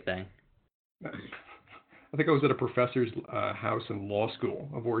specific thing. I think I was at a professor's house in law school,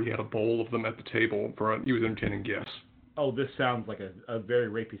 where he had a bowl of them at the table he was entertaining guests. Oh, this sounds like a very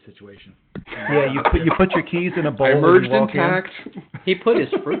rapey situation. Yeah, you put your keys in a bowl. I emerged intact. He put his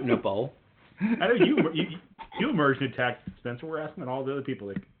fruit in a bowl. I know you emerged intact, Spencer. We're asking all the other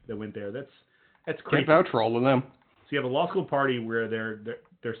people that went there. That's crazy. Can't vouch for all of them. So you have a law school party where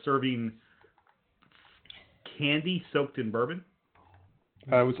they're serving candy soaked in bourbon.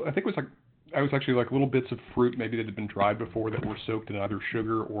 I was actually like little bits of fruit, maybe that had been dried before, that were soaked in either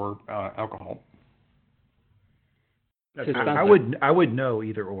sugar or alcohol. I would know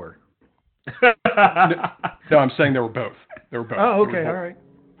either or. No, I'm saying they were both. Oh, okay, all right,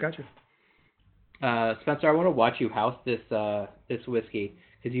 gotcha. Spencer, I want to watch you house this whiskey,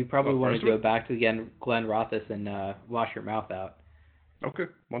 because you probably want to go back to Glen Rothes and wash your mouth out. Okay,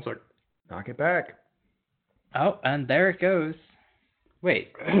 1 sec. Knock it back. Oh, and there it goes.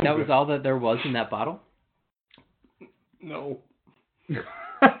 Wait, that was all that there was in that bottle? No.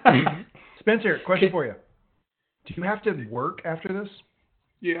 Spencer, question for you. Do you have to work after this?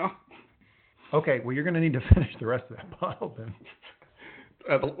 Yeah. Okay, well, you're going to need to finish the rest of that bottle then.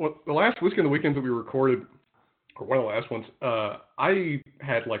 The last Whiskey on the Weekends that we recorded, or one of the last ones, I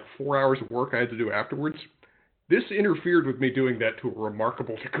had like 4 hours of work I had to do afterwards. This interfered with me doing that to a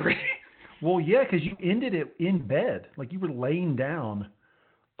remarkable degree. Well, yeah, because you ended it in bed. Like you were laying down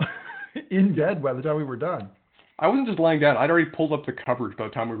in bed by the time we were done. I wasn't just laying down. I'd already pulled up the covers by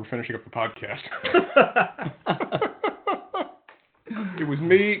the time we were finishing up the podcast. It was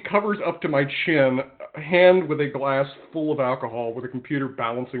me, covers up to my chin, hand with a glass full of alcohol with a computer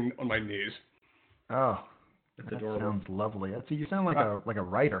balancing on my knees. Oh, that's adorable. Sounds lovely. You sound like a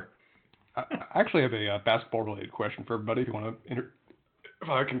writer. I actually have a basketball-related question for everybody. If you want to, if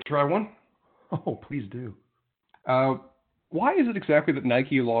I can try one. Oh, please do. Why is it exactly that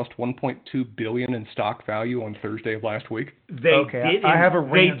Nike lost $1.2 billion in stock value on Thursday of last week? I have a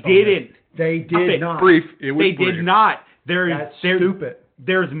rant. They did not. Brief. It was they brief. did not. That's stupid.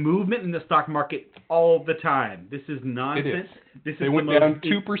 There's movement in the stock market all the time. This is nonsense. They went down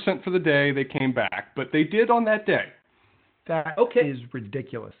 2% for the day. They came back, but they did on that day. That is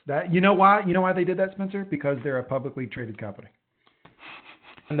ridiculous. You know why they did that, Spencer? Because they're a publicly traded company.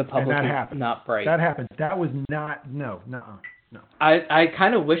 And the public that is happened. Not bright. That happened. That was not no. I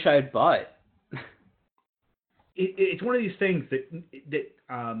kind of wish I had bought. It's one of these things that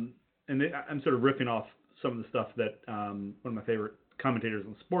and I'm sort of riffing off some of the stuff that one of my favorite commentators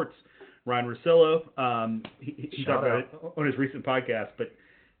on sports, Ryan Russillo, he talked about it on his recent podcast. But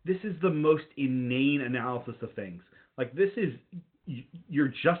this is the most inane analysis of things. Like this is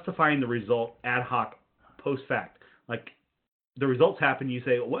you're justifying the result ad hoc, post fact. Like the results happen, you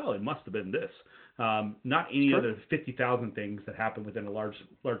say, well, it must have been this. Not any other 50,000 things that happen within a large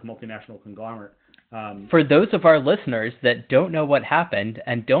multinational conglomerate. For those of our listeners that don't know what happened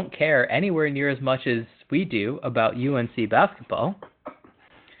and don't care anywhere near as much as we do about UNC basketball.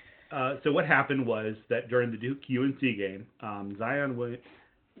 So what happened was that during the Duke UNC game, Zion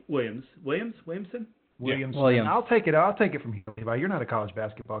Williamson. I'll take it from here, Levi. You're not a college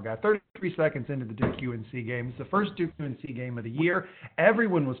basketball guy. 33 seconds into the Duke UNC game. It's the first Duke UNC game of the year.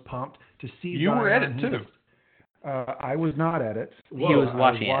 Everyone was pumped to see You Zion. were at it, too. I was not at it. He was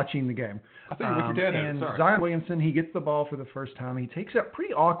watching the game. I thought you were with your dad at it. And Sorry. Zion Williamson, he gets the ball for the first time. He takes a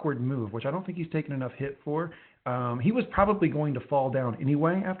pretty awkward move, which I don't think he's taken enough hit for. He was probably going to fall down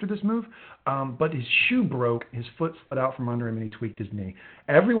anyway after this move, but his shoe broke, his foot slid out from under him, and he tweaked his knee.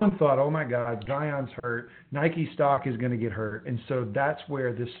 Everyone thought, oh my God, Zion's hurt. Nike stock is going to get hurt. And so that's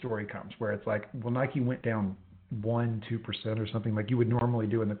where this story comes, where it's like, well, Nike went down 1-2% or something like you would normally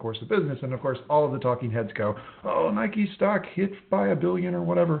do in the course of business. And of course, all of the talking heads go, oh, Nike stock hit by $1 billion or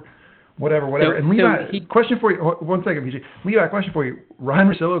whatever. And Levi, question for you. One second, BJ. Levi, question for you. Ryan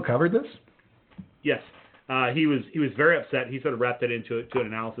Russillo covered this? Yes. He was very upset. He sort of wrapped it into an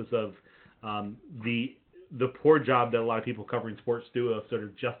analysis of the poor job that a lot of people covering sports do of sort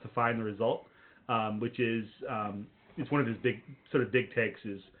of justifying the result, which is it's one of his big takes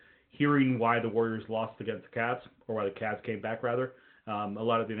is hearing why the Warriors lost against the Cavs, or why the Cavs came back rather. A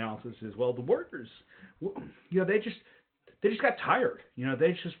lot of the analysis is, well, the Warriors, they just got tired.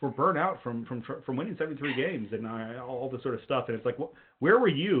 They just were burnt out from winning 73 games and all this sort of stuff. And it's like, where were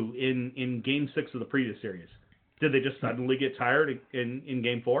you in Game 6 of the previous series? Did they just suddenly get tired in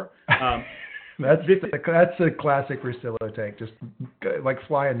Game 4? That's a classic Russillo take, just like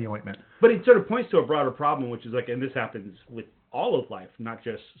fly in the ointment. But it sort of points to a broader problem, which is like, and this happens with all of life, not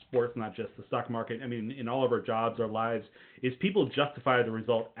just sports, not just the stock market. I mean, in all of our jobs, our lives, is people justify the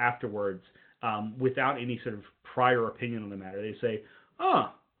result afterwards without any sort of prior opinion on the matter. They say,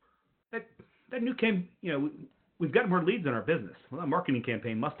 that new came, we've got more leads in our business. Well, that marketing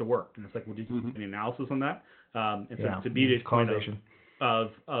campaign must have worked. And it's like, well, did you do any analysis on that? And so to be this point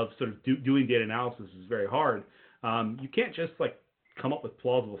of sort of doing data analysis is very hard. You can't just like come up with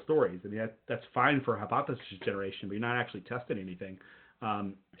plausible stories. I mean, that's fine for hypothesis generation, but you're not actually testing anything.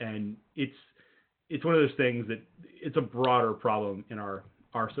 And it's one of those things that it's a broader problem in our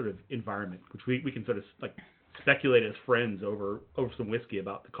sort of environment, which we can sort of like speculate as friends over some whiskey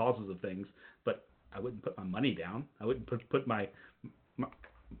about the causes of things, but I wouldn't put my money down. I wouldn't put my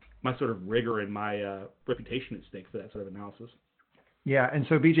sort of rigor and my reputation at stake for that sort of analysis. Yeah, and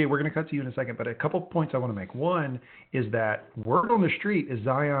so BJ, we're going to cut to you in a second, but a couple points I want to make. One is that word on the street is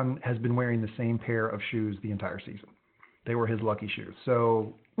Zion has been wearing the same pair of shoes the entire season. They were his lucky shoes.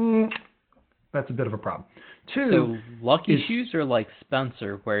 So that's a bit of a problem. Two, so lucky shoes are like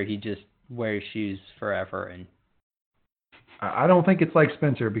Spencer, where he just wears shoes forever. And I don't think it's like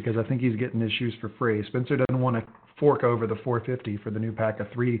Spencer, because I think he's getting his shoes for free. Spencer doesn't want to fork over the $450 for the new pack of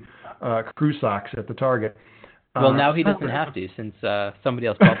 3 crew socks at the Target. Well, now he doesn't have to, since somebody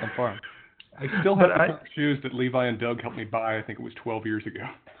else bought them for him. I still have the pair of shoes that Levi and Doug helped me buy. I think it was 12 years ago.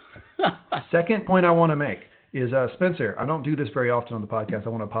 Second point I want to make is, Spencer, I don't do this very often on the podcast. I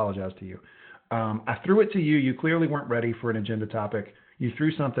want to apologize to you. I threw it to you. You clearly weren't ready for an agenda topic. You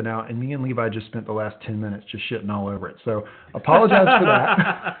threw something out, and me and Levi just spent the last 10 minutes just shitting all over it. So apologize for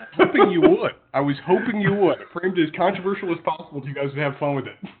that. Hoping you would. I was hoping you would. I framed it as controversial as possible so you guys would have fun with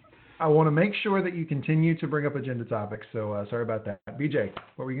it. I want to make sure that you continue to bring up agenda topics, so sorry about that. BJ,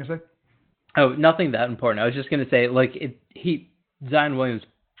 what were you going to say? Oh, nothing that important. I was just going to say, like, Zion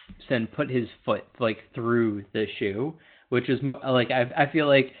Williamson put his foot, like, through the shoe, which is, like, I feel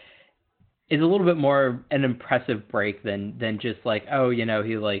like is a little bit more an impressive break than just, like,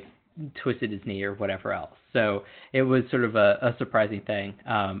 he, like, twisted his knee or whatever else. So it was sort of a surprising thing.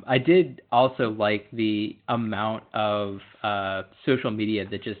 I did also like the amount of social media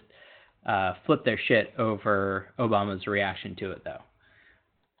that just flipped their shit over Obama's reaction to it, though.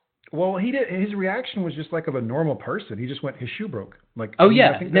 Well, his reaction was just like of a normal person. He just went, his shoe broke. Like, I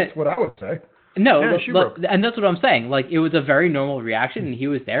think that's what I would say. No, and that's what I'm saying. Like, it was a very normal reaction, and he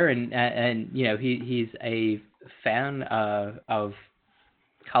was there, and he's a fan of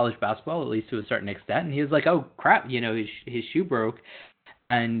college basketball, at least to a certain extent, and he was like, oh crap, his shoe broke,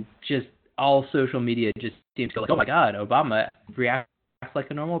 and just all social media just seems to go like, oh my God, Obama reacts like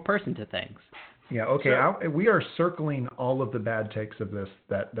a normal person to things. Yeah, okay. We are circling all of the bad takes of this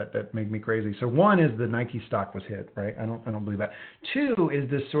that make me crazy. So one is the Nike stock was hit, right? I don't believe that. Two is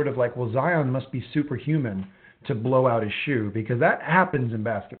this sort of like, well, Zion must be superhuman to blow out his shoe, because that happens in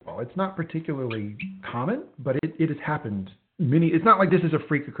basketball. It's not particularly common, but it has happened. It's not like this is a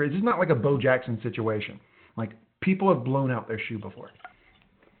freak of crazy. It's not like a Bo Jackson situation. Like, people have blown out their shoe before.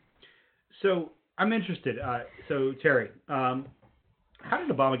 So I'm interested. So Terry, how did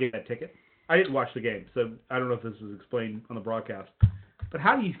Obama get that ticket? I didn't watch the game, so I don't know if this was explained on the broadcast. But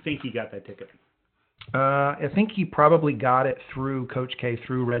how do you think he got that ticket? I think he probably got it through Coach K,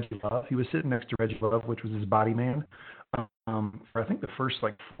 through Reggie Love. He was sitting next to Reggie Love, which was his body man, for I think the first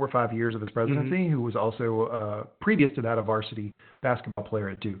 4 or 5 years of his presidency, who was also, previous to that, a varsity basketball player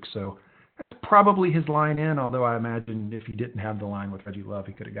at Duke. So that's probably his line in, although I imagine if he didn't have the line with Reggie Love,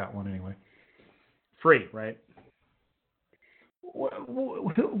 he could have got one anyway. Free, right?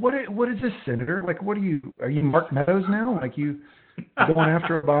 What is this, Senator? Like, are you Mark Meadows now? Like, you going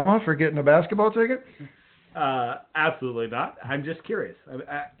after Obama for getting a basketball ticket? Absolutely not. I'm just curious.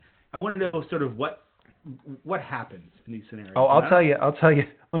 I want to know sort of what happens in these scenarios. Oh, I'll tell you.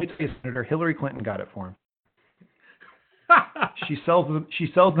 Let me tell you, Senator. Hillary Clinton got it for him. She sells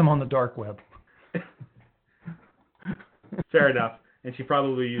them on the dark web. Fair enough. And she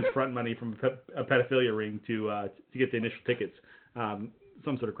probably used front money from a pedophilia ring to get the initial tickets. Some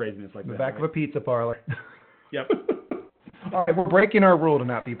sort of craziness like that. The back of a pizza parlor. Yep. All right, we're breaking our rule to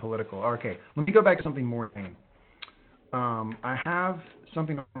not be political. Okay, let me go back to something more tame. I have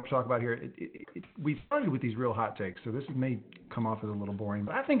something I want to talk about here. We started with these real hot takes, so this may come off as a little boring,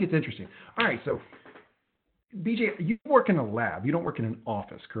 but I think it's interesting. All right, so BJ, you work in a lab. You don't work in an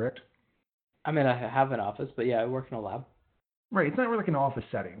office, correct? I mean, I have an office, but yeah, I work in a lab. Right, it's not really like an office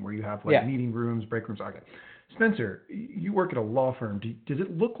setting where you have meeting rooms, break rooms. Okay. Spencer, you work at a law firm. Does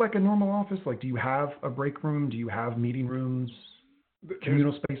it look like a normal office? Like, do you have a break room? Do you have meeting rooms,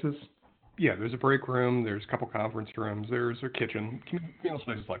 communal spaces? Yeah, there's a break room. There's a couple conference rooms. There's a kitchen. Communal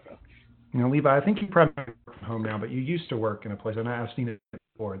spaces like that. You know, Levi, I think you probably work from home now, but you used to work in a place, and I've seen it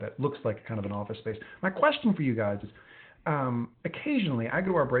before, that looks like kind of an office space. My question for you guys is, occasionally I go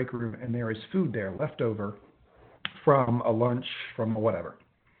to our break room and there is food there left over from a lunch, from a whatever.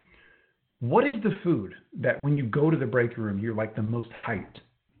 What is the food that when you go to the break room, you're like the most hyped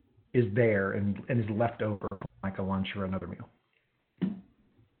is there and is left over from like a lunch or another meal?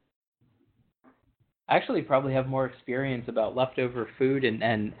 I actually probably have more experience about leftover food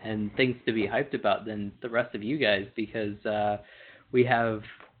and things to be hyped about than the rest of you guys, because we have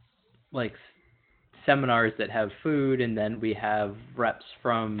like seminars that have food, and then we have reps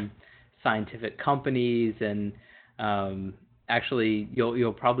from scientific companies, and actually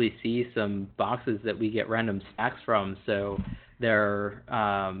you'll probably see some boxes that we get random snacks from. So they're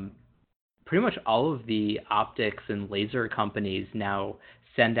pretty much all of the optics and laser companies now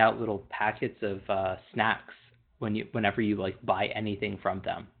send out little packets of snacks whenever you like buy anything from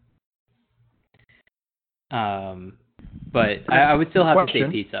them. But I would still have to say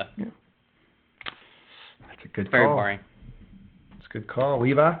pizza. Yeah. That's a good call. Very boring. That's a good call.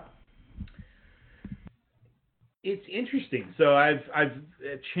 Levi? It's interesting. So I've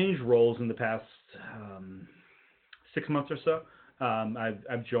changed roles in the past 6 months or so.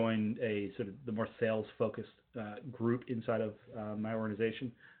 I've joined a sort of the more sales focused group inside of my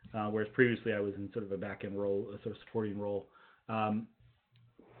organization, whereas previously I was in sort of a back end role, a sort of supporting role.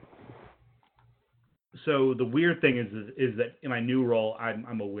 So the weird thing is that in my new role,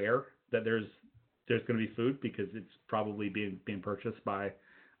 I'm aware that there's going to be food because it's probably being purchased by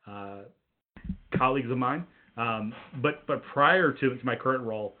colleagues of mine. But prior to my current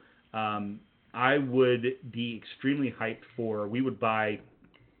role, I would be extremely hyped we would buy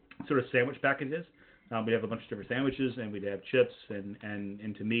sort of sandwich packages. We'd have a bunch of different sandwiches, and we'd have chips,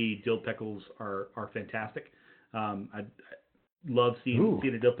 and to me, dill pickles are fantastic. I love seeing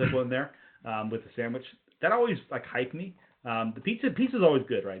a dill pickle in there with the sandwich. That always like hyped me. The pizza's always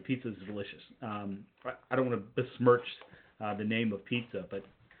good, right? Pizza's delicious. I don't want to besmirch the name of pizza, but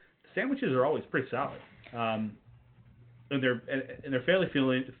the sandwiches are always pretty solid. And they're fairly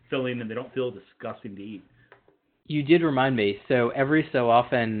filling, and they don't feel disgusting to eat. You did remind me. So every so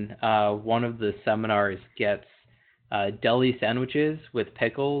often, one of the seminars gets deli sandwiches with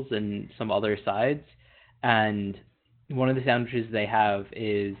pickles and some other sides, and one of the sandwiches they have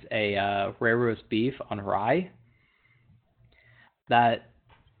is a rare roast beef on rye. That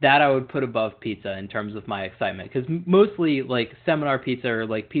I would put above pizza in terms of my excitement, because mostly like seminar pizza or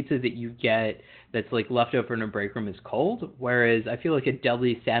like pizza that you get that's like left over in a break room is cold, whereas I feel like a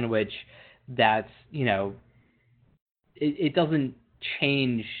deli sandwich that's, you know, it doesn't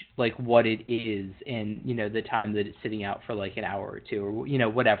change like what it is in, you know, the time that it's sitting out for like an hour or two, or, you know,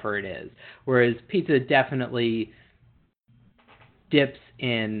 whatever it is. Whereas pizza definitely dips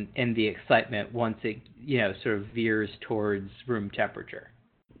in the excitement once it, you know, sort of veers towards room temperature.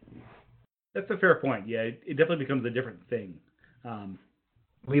 That's a fair point. Yeah, it definitely becomes a different thing.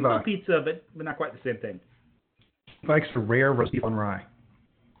 Levi. Pizza, but not quite the same thing. Likes a rare roast beef on rye.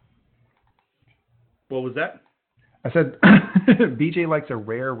 What was that? I said BJ likes a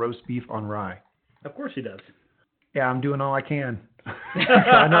rare roast beef on rye. Of course he does. Yeah, I'm doing all I can.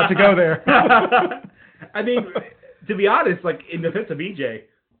 Try not to go there. I mean, to be honest, like in defense of BJ,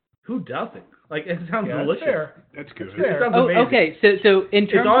 who doesn't? Like it sounds Yeah, delicious. fair. That's good. Fair. It sounds Oh, amazing. okay. So in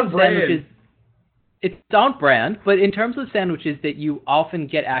terms on of brand. sandwiches, it's on brand, but in terms of sandwiches that you often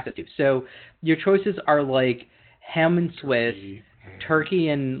get access to, so your choices are like ham and Swiss, turkey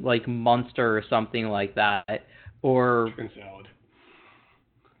and like Munster or something like that, or Chicken salad.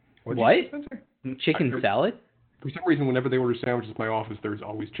 What'd what? you say, Spencer? Chicken salad, For some reason, whenever they order sandwiches at my office, there's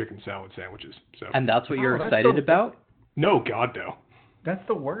always chicken salad sandwiches. So and that's what you're that's excited so- about. no, God no. That's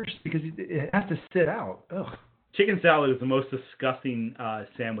the worst because it has to sit out. Ugh. Chicken salad is the most disgusting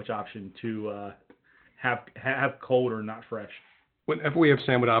sandwich option to have cold or not fresh. Whenever we have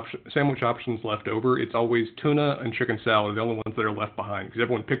sandwich options left over, it's always tuna and chicken salad, the only ones that are left behind, because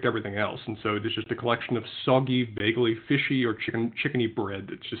everyone picked everything else, and so there's just a collection of soggy, vaguely fishy or chickeny bread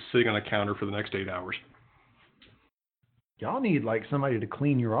that's just sitting on a counter for the next 8 hours. Y'all need like somebody to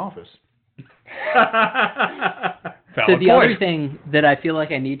clean your office. So Valid the point. other thing that I feel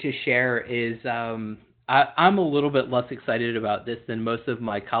like I need to share is I'm a little bit less excited about this than most of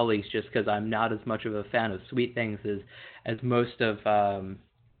my colleagues, just because I'm not as much of a fan of sweet things as most of I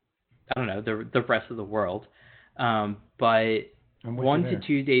don't know the rest of the world. But I'm with you 1 to there.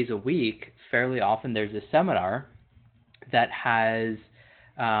 2 days a week, fairly often there's a seminar that has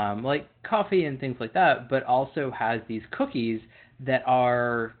like coffee and things like that, but also has these cookies that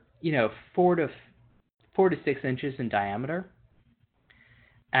are 4 to 6 inches in diameter.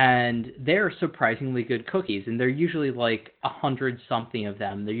 And they're surprisingly good cookies, and they're usually like 100 something of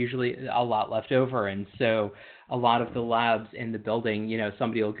them. They're usually a lot left over, and so a lot of the labs in the building,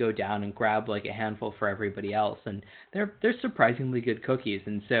 somebody will go down and grab like a handful for everybody else, and they're surprisingly good cookies.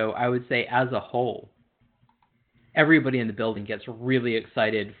 And so I would say, as a whole, everybody in the building gets really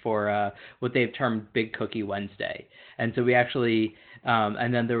excited for what they've termed Big Cookie Wednesday. And so we actually,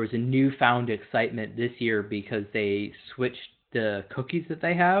 and then there was a newfound excitement this year because they switched the cookies that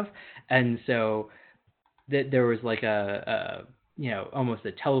they have, and so there was like a almost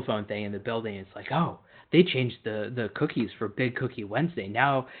a telephone thing in the building. It's like, oh, they changed the cookies for Big Cookie Wednesday.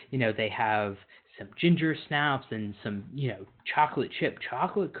 Now they have some ginger snaps and some chocolate chip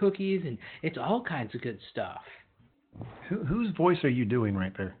chocolate cookies, and it's all kinds of good stuff. Whose voice are you doing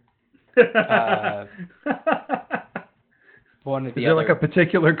right there? One of Is the there other. like a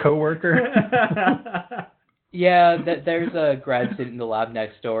particular coworker? Yeah, there's a grad student in the lab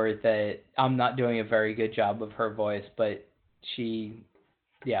next door that I'm not doing a very good job of her voice, but she,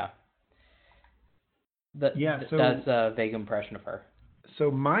 yeah. So- That's a vague impression of her.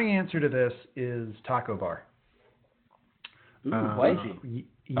 So my answer to this is taco bar. Ooh, what?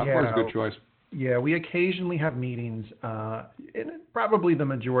 Popcorn's a good choice. Yeah, we occasionally have meetings, and probably the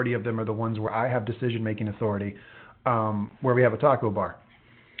majority of them are the ones where I have decision-making authority, where we have a taco bar.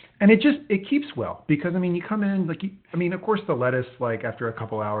 And it keeps well, because, you come in, of course the lettuce, after a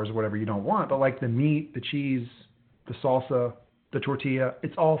couple hours or whatever you don't want, but the meat, the cheese, the salsa, the tortilla,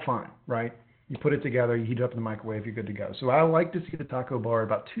 it's all fine, right? You put it together, you heat it up in the microwave, you're good to go. So I like to see the taco bar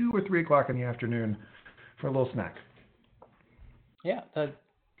about 2 or 3 o'clock in the afternoon for a little snack. Yeah,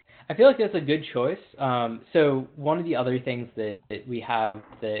 I feel like that's a good choice. So one of the other things that we have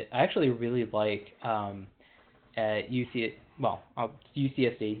that I actually really like at UCSD,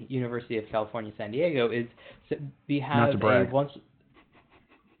 University of California, San Diego, is we have Not to brag.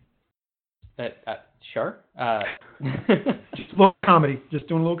 Sure. Just a little comedy, just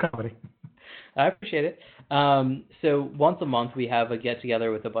doing a little comedy. I appreciate it. So once a month we have a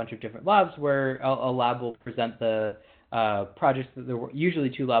get-together with a bunch of different labs where a lab will present the projects that usually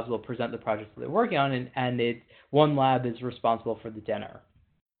 2 labs will present the projects that they're working on, and one lab is responsible for the dinner.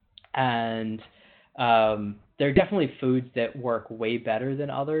 And there are definitely foods that work way better than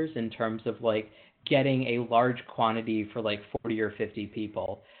others in terms of getting a large quantity for 40 or 50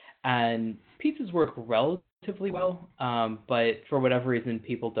 people. And pizzas work relatively well, but for whatever reason,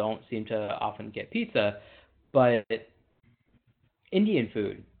 people don't seem to often get pizza. But Indian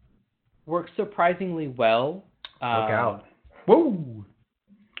food works surprisingly well. Look out. Whoa!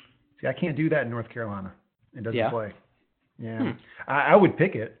 See, I can't do that in North Carolina. It doesn't play. Yeah, I would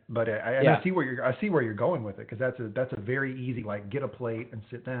pick it, but I see where you're going with it, because that's a very easy get a plate and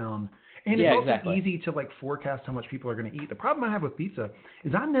sit down, and it's also easy to forecast how much people are going to eat. The problem I have with pizza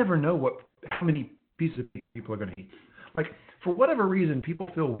is I never know how many pieces people are going to eat. For whatever reason, people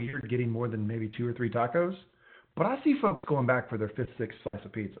feel weird getting more than maybe 2 or 3 tacos, but I see folks going back for their 5th, 6th slice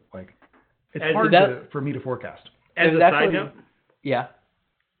of pizza. It's hard for me to forecast. As a side note, yeah.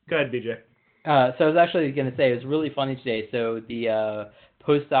 go ahead, BJ. So I was actually going to say, it was really funny today. So the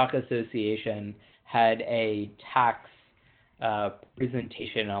Postdoc Association had a tax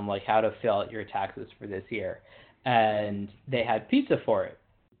presentation on like how to fill out your taxes for this year, and they had pizza for it,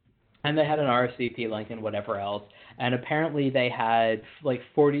 and they had an RSVP link and whatever else, and apparently they had like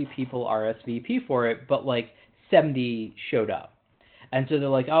 40 people RSVP for it, but like 70 showed up, and so they're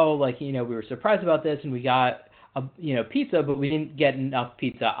like, oh, like, you know, we were surprised about this, and we got pizza, but we didn't get enough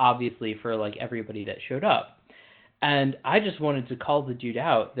pizza, obviously, for like everybody that showed up. And I just wanted to call the dude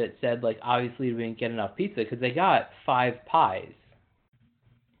out that said, like, obviously we didn't get enough pizza, because they got 5 pies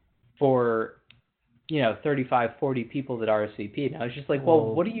for, 35, 40 people that RSVP'd. And I was just like,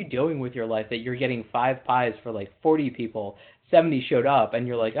 well, what are you doing with your life that you're getting 5 pies for like 40 people, 70 showed up, and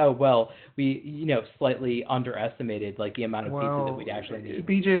you're like, oh, well, we, slightly underestimated like the amount of pizza that we'd actually need.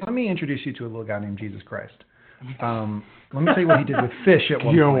 BJ, let me introduce you to a little guy named Jesus Christ. Let me tell you what he did with fish at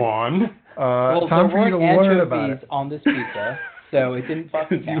one point. Go on. Well, time there for you to weren't learn about anchovies it. on this pizza, so it didn't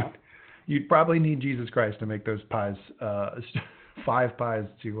fucking count. You'd probably need Jesus Christ to make those pies, 5 pies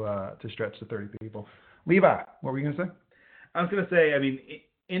to stretch to 30 people. Levi, what were you going to say? I was going to say, I mean,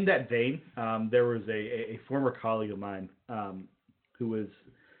 in that vein, there was a former colleague of mine who was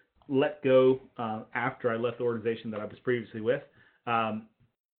let go after I left the organization that I was previously with.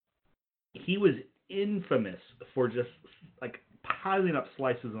 He was infamous for just like piling up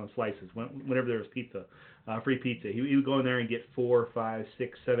slices on slices whenever there was pizza, free pizza. He would go in there and get 4, 5,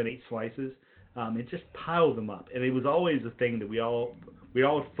 6, 7, 8 slices, and just pile them up. And it was always a thing that we all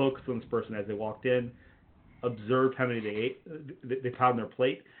would focus on this person as they walked in, observed how many they ate, they piled on their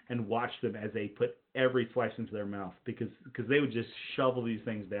plate, and watched them as they put every slice into their mouth, because they would just shovel these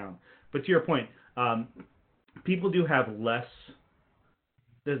things down. But to your point, people do have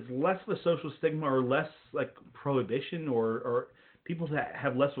there's less of a social stigma, or less like prohibition, or people that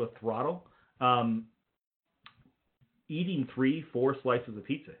have less of a throttle. Eating 3, 4 slices of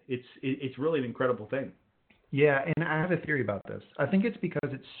pizza, it's really an incredible thing. Yeah, and I have a theory about this. I think it's because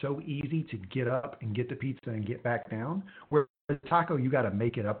it's so easy to get up and get the pizza and get back down. Where the taco, you got to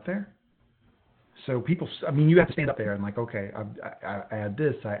make it up there. So people, I mean, you have to stand up there and like, okay, I add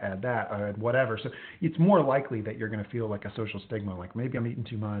this, I add that, I add whatever. So it's more likely that you're going to feel like a social stigma, like maybe I'm eating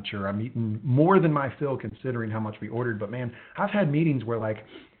too much, or I'm eating more than my fill considering how much we ordered. But man, I've had meetings where like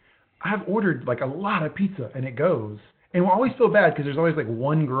I've ordered like a lot of pizza and it goes. And we always feel bad because there's always like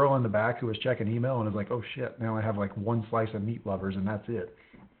one girl in the back who was checking email and is like, oh shit, now I have like 1 slice of Meat Lovers and that's it.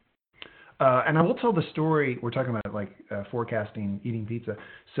 And I will tell the story, we're talking about like forecasting, eating pizza.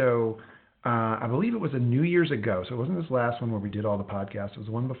 So I believe it was a New Year's ago. So it wasn't this last one where we did all the podcasts. It was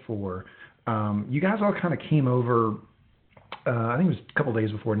the one before. You guys all kind of came over, I think it was a couple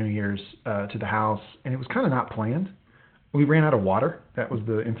days before New Year's, to the house. And it was kind of not planned. We ran out of water. That was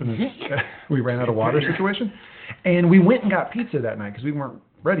the infamous we ran out of water situation. And we went and got pizza that night because we weren't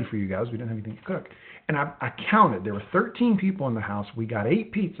ready for you guys. We didn't have anything to cook. And I counted. There were 13 people in the house. We got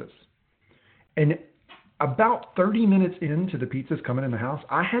 8 pizzas. And about 30 minutes into the pizzas coming in the house,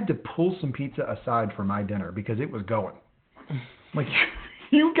 I had to pull some pizza aside for my dinner because it was going. Like,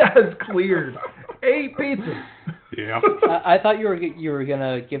 you guys cleared 8 pizzas. Yeah. I thought you were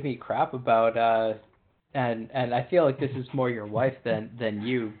gonna give me crap about and I feel like this is more your wife than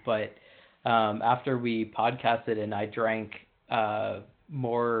you, but after we podcasted and I drank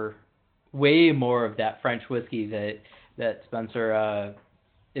way more of that French whiskey that Spencer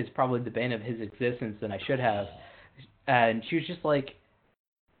is probably the bane of his existence than I should have, and she was just like,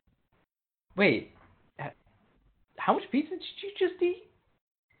 wait, how much pizza did you just eat?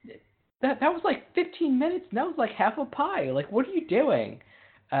 That was like 15 minutes, and that was like half a pie. Like, what are you doing?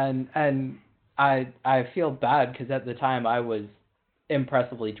 And I feel bad because at the time I was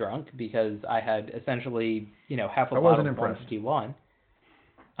impressively drunk because I had essentially, half a bottle of 151.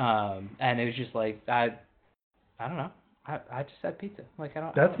 And it was just like, I don't know. I just had pizza. Like, I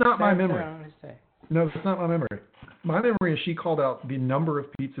don't. That's not my memory. I don't know what to say. No, that's not my memory. My memory is she called out the number of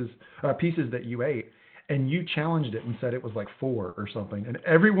pieces that you ate, and you challenged it and said it was like 4 or something. And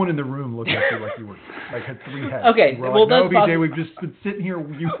everyone in the room looked at you like you were like had 3 heads. Okay, we're well, like, no, that's BJ, we've just been sitting here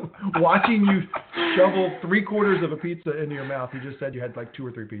watching you shovel 3/4 of a pizza into your mouth. You just said you had like 2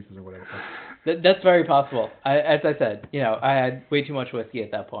 or 3 pieces or whatever. That's very possible. As I said, I had way too much whiskey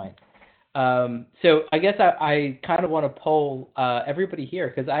at that point. So I guess I kind of want to poll everybody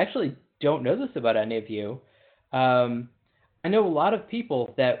here because I actually don't know this about any of you. I know a lot of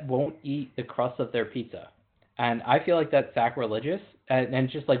people that won't eat the crust of their pizza, and I feel like that's sacrilegious. And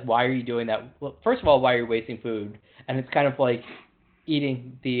it's just like, why are you doing that? Well, first of all, why are you wasting food? And it's kind of like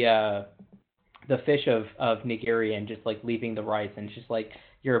eating the fish of nigiri and just like leaving the rice, and it's just like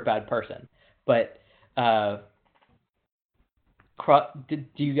you're a bad person. but do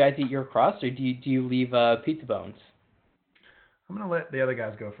you guys eat your crust, or do you leave pizza bones? I'm gonna let the other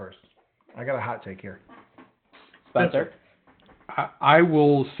guys go first. I got a hot take here. Spencer? I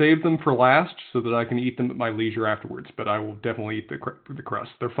will save them for last so that I can eat them at my leisure afterwards. But I will definitely eat the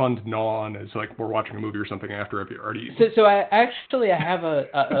crust. They're fun to gnaw on as like we're watching a movie or something after I've already eaten. So I have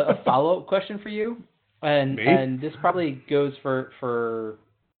a follow-up question for you, and this probably goes for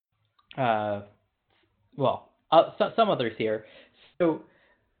some others here. So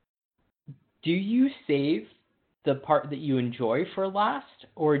do you save the part that you enjoy for last,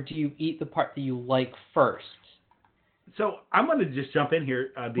 or do you eat the part that you like first? So I'm going to just jump in here,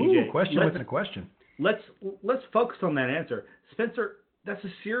 BJ. Ooh, question within a question. Let's focus on that answer. Spencer, that's a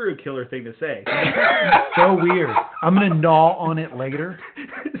serial killer thing to say. So weird. I'm going to gnaw on it later.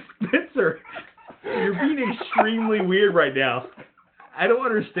 Spencer, you're being extremely weird right now. I don't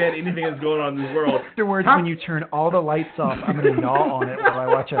understand anything that's going on in this world. Afterwards, when you turn all the lights off, I'm going to gnaw on it while I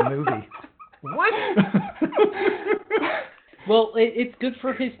watch a movie. What? Well, it's good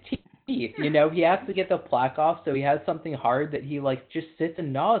for his teeth. You know, he has to get the plaque off, so he has something hard that he like just sits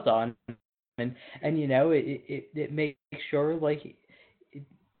and gnaws on, and you know, it makes sure like,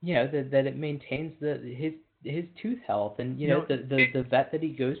 you know, that it maintains his tooth health, and you know, the vet that he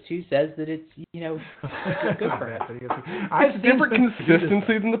goes to says that it's, you know, good for him. It's different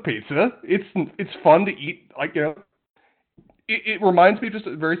consistency than the pizza. It's fun to eat, like, you know. It reminds me of just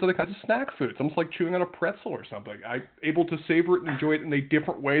various other kinds of snack foods. It's almost like chewing on a pretzel or something. I'm able to savor it and enjoy it in a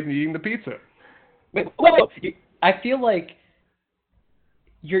different way than eating the pizza. Wait, whoa. I feel like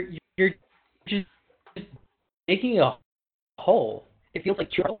you're just making a hole. It feels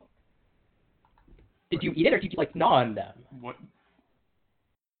like churro. Did you eat it, or did you like gnaw on them? What?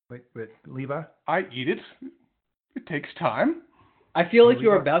 Wait, Levi? I eat it. It takes time. I feel like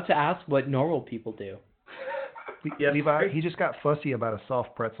you're about to ask what normal people do. Yes. Levi, he just got fussy about a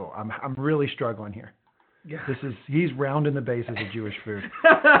soft pretzel. I'm really struggling here. Yeah. He's rounding the bases of Jewish food.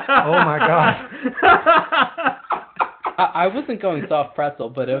 Oh my God. I wasn't going soft pretzel,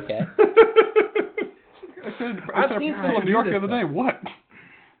 but okay. I said I've a seen pretzel in New York the other day. What?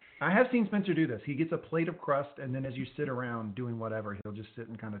 I have seen Spencer do this. He gets a plate of crust, and then as you sit around doing whatever, he'll just sit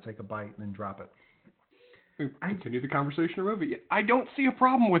and kind of take a bite and then drop it. Continue the conversation or movie. I don't see a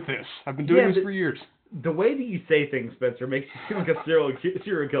problem with this. I've been doing this for years. The way that you say things, Spencer, makes you seem like a serial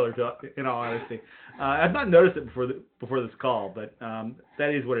killer, in all honesty. I've not noticed it before this call, but that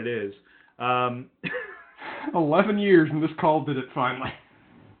is what it is. 11 years, and this call did it finally.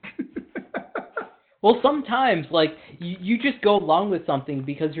 Well, sometimes, like, you just go along with something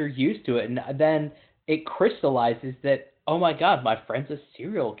because you're used to it, and then it crystallizes that, oh my God, my friend's a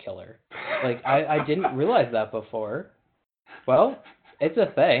serial killer. Like, I didn't realize that before. Well, it's a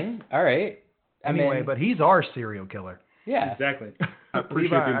thing. All right. Anyway, but he's our serial killer. Yeah. Exactly. I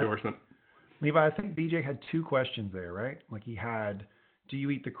appreciate the endorsement. Levi, I think BJ had two questions there, right? Like he had, do you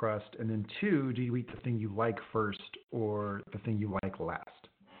eat the crust? And then two, do you eat the thing you like first or the thing you like last?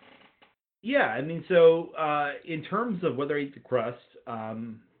 Yeah, I mean, so in terms of whether I eat the crust, I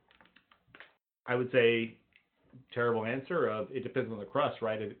would say terrible answer of it depends on the crust,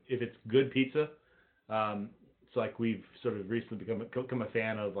 right? If it's good pizza, it's like we've sort of recently become a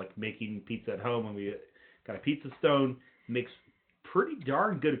fan of like making pizza at home, and we got a pizza stone, makes pretty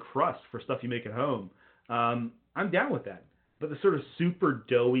darn good crust for stuff you make at home. I'm down with that. But the sort of super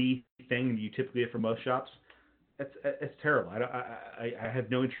doughy thing that you typically get from most shops, it's terrible. I have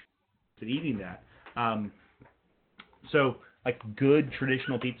no interest in eating that. So like good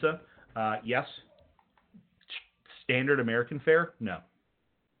traditional pizza, yes. Standard American fare, no.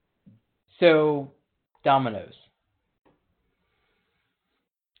 So, Domino's.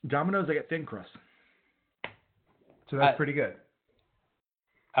 Domino's, I get thin crust. So that's pretty good.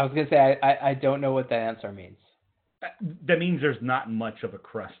 I was going to say, I don't know what that answer means. That means there's not much of a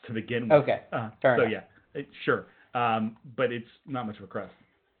crust to begin with. Okay, fair enough. Yeah, sure. But it's not much of a crust.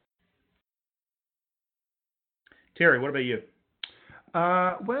 Terry, what about you?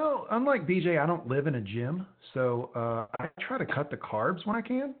 Well, unlike BJ, I don't live in a gym, so I try to cut the carbs when I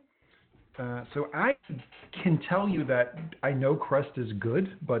can. So I can tell you that I know crust is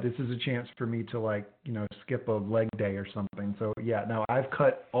good, but this is a chance for me to skip a leg day or something. So yeah, no, I've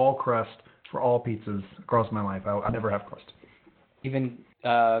cut all crust for all pizzas across my life. I never have crust. Even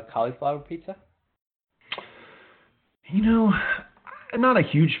cauliflower pizza? I'm not a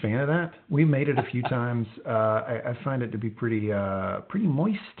huge fan of that. We made it a few times. I find it to be pretty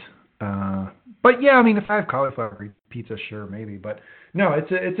moist. But yeah, I mean, if I have cauliflower pizza, sure, maybe. But no,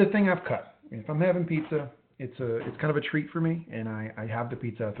 it's a thing I've cut. If I'm having pizza, it's kind of a treat for me, and I have the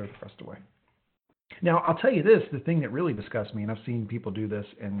pizza, I throw the crust away. Now, I'll tell you this, the thing that really disgusts me, and I've seen people do this,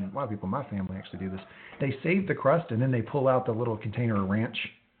 and a lot of people in my family actually do this, they save the crust, and then they pull out the little container of ranch,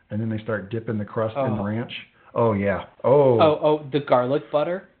 and then they start dipping the crust in the ranch. Oh, yeah. Oh, the garlic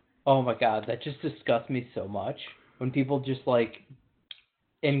butter? Oh, my God. That just disgusts me so much. When people just, like,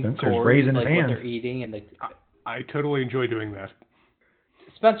 Spencer's raising like, his what hand. they're eating. And I totally enjoy doing that.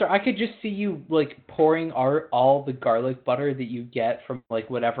 Spencer, I could just see you, like, pouring all the garlic butter that you get from, like,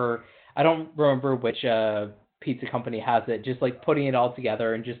 whatever... I don't remember which pizza company has it. Just like putting it all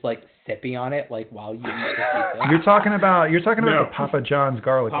together and just like sipping on it, like while you eat the pizza. You're talking about the Papa John's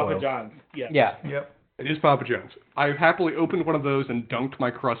garlic oil. Papa John's. Yeah. Yeah. Yep. It is Papa John's. I've happily opened one of those and dunked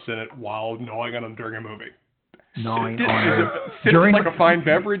my crust in it while gnawing on them during a movie. Gnawing on it. Sip it like a fine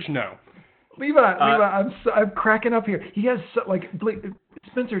beverage? No. Levi, I'm cracking up here. He has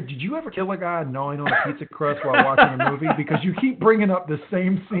Spencer, did you ever kill a guy gnawing on a pizza crust while watching a movie? Because you keep bringing up the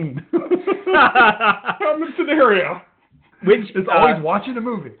same scene. Common scenario. Which is always watching a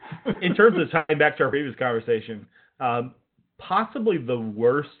movie. In terms of tying back to our previous conversation, possibly the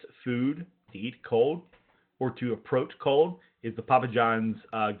worst food to eat cold or to approach cold is the Papa John's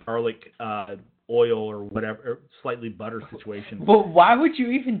garlic oil or whatever, slightly butter situation. Well, why would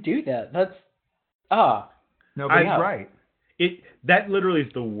you even do that? That's No, but he's right. That literally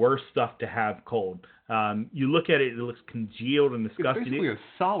is the worst stuff to have cold. You look at it; it looks congealed and disgusting. It's basically a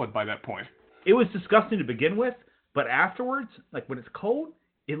solid by that point. It was disgusting to begin with, but afterwards, like when it's cold,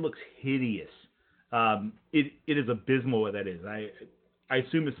 it looks hideous. It is abysmal what that is. I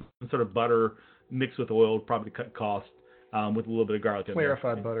assume it's some sort of butter mixed with oil, probably to cut cost, with a little bit of garlic in there.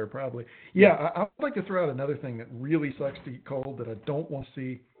 Clarified butter, probably. Yeah, I'd like to throw out another thing that really sucks to eat cold that I don't want to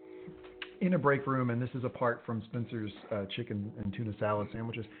see in a break room, and this is apart from Spencer's chicken and tuna salad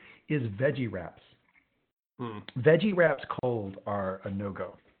sandwiches, is veggie wraps. Veggie wraps cold are a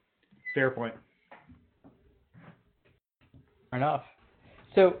no-go. Fair point. fair enough.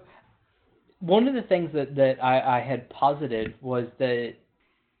 So one of the things that I had posited was that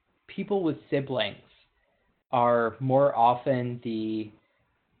people with siblings are more often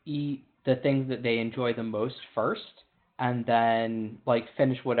eat the things that they enjoy the most first, and then like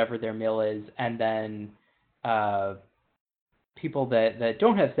finish whatever their meal is, and then people that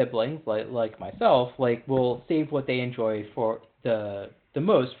don't have siblings like myself will save what they enjoy for the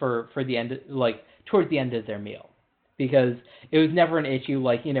most for the end, like towards the end of their meal, because it was never an issue,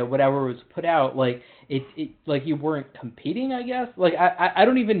 like, you know, whatever was put out, like it like you weren't competing, I guess. Like I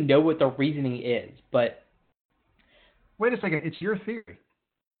don't even know what the reasoning is, but wait a second, it's your theory.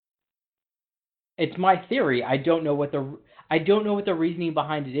 It's my theory. I don't know what the reasoning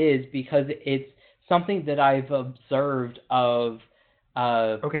behind it is, because it's something that I've observed of.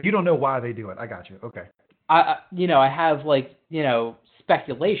 Okay, you don't know why they do it. I got you. Okay. I have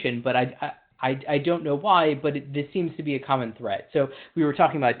speculation, but I don't know why. But this seems to be a common thread. So we were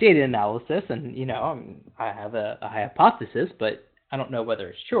talking about data analysis, and I have a hypothesis, but I don't know whether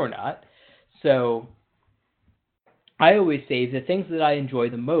it's true or not. So I always save the things that I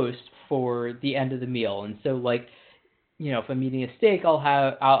enjoy the most for the end of the meal. And so, like, if I'm eating a steak,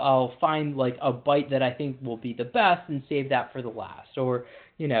 I'll find like a bite that I think will be the best and save that for the last. Or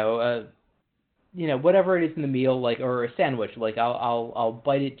whatever it is in the meal, like, or a sandwich, like I'll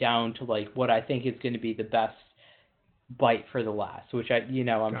bite it down to like what I think is going to be the best bite for the last, which I'm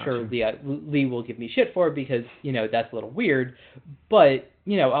Gotcha. sure Lee will give me shit for, because that's a little weird, but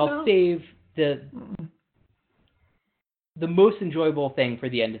I'll save the most enjoyable thing for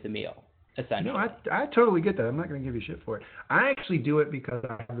the end of the meal, essentially. No, I totally get that. I'm not going to give you shit for it. I actually do it because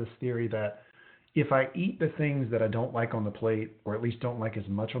I have this theory that if I eat the things that I don't like on the plate, or at least don't like as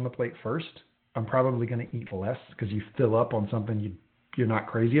much on the plate first, I'm probably going to eat less, because you fill up on something you're not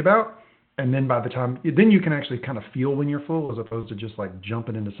crazy about. And then then you can actually kind of feel when you're full, as opposed to just like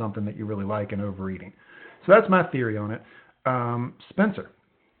jumping into something that you really like and overeating. So that's my theory on it. Spencer.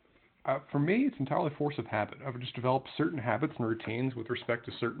 For me, it's entirely force of habit. I've just developed certain habits and routines with respect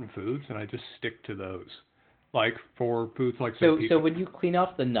to certain foods, and I just stick to those. Like for foods like pizza. So when you clean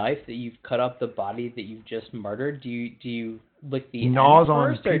off the knife that you've cut up the body that you've just murdered, do you lick the end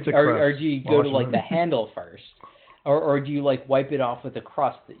first, or do you go to like the handle first, or do you like wipe it off with the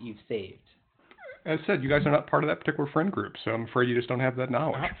crust that you've saved? As I said, you guys are not part of that particular friend group, so I'm afraid you just don't have that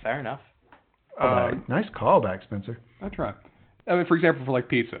knowledge. Fair enough. Nice callback, Spencer. That's right. I mean, for example, for like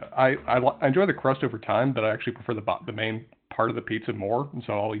pizza, I enjoy the crust over time, but I actually prefer the main part of the pizza more, and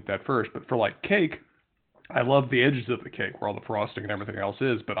so I'll eat that first. But for like cake, I love the edges of the cake where all the frosting and everything else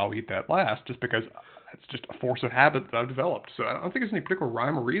is, but I'll eat that last just because it's just a force of habit that I've developed. So I don't think there's any particular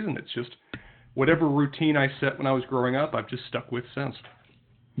rhyme or reason. It's just whatever routine I set when I was growing up, I've just stuck with since.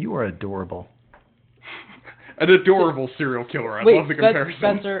 You are adorable. An adorable serial killer. I Wait, love the comparison.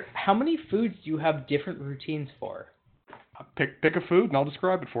 Spencer, how many foods do you have different routines for? Pick a food and I'll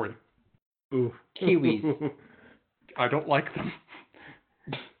describe it for you. Ooh. Kiwis. I don't like them.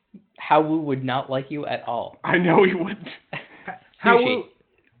 Howoo would not like you at all. I know he wouldn't. Sushi.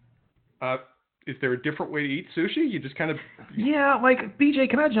 Is there a different way to eat sushi? You just kind of... Yeah, like, BJ,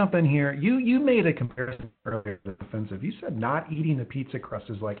 can I jump in here? You made a comparison earlier that's offensive. You said not eating the pizza crust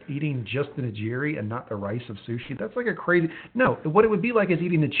is like eating just the nigiri and not the rice of sushi. That's like a crazy... No, what it would be like is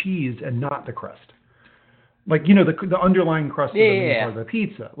eating the cheese and not the crust. Like, you know, the underlying crust of the main part of the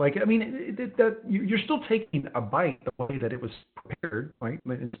pizza. Like, I mean, you're still taking a bite the way that it was prepared, right?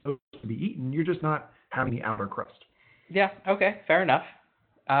 It's supposed to be eaten. You're just not having the outer crust. Yeah, okay, fair enough.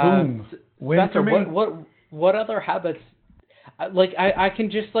 Boom. Win Spencer, for me. what other habits? Like, I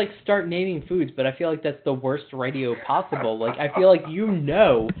can just like start naming foods, but I feel like that's the worst radio possible. Like, I feel like you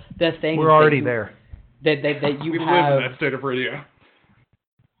know the things. We're already there. That you we have. live in that state of radio.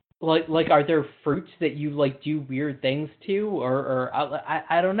 Like, are there fruits that you like do weird things to, or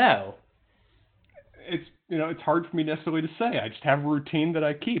I don't know. It's it's hard for me necessarily to say. I just have a routine that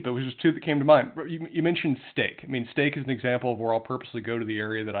I keep. It was just two that came to mind. You mentioned steak. I mean, steak is an example of where I'll purposely go to the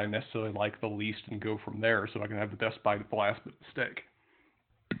area that I necessarily like the least and go from there, so I can have the best bite at the last bit of steak.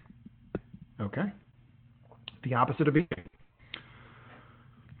 Okay. The opposite of BJ.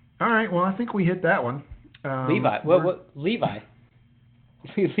 All right. Well, I think we hit that one. Levi. What Levi?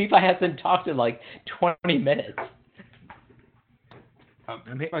 Levi hasn't talked in like 20 minutes. I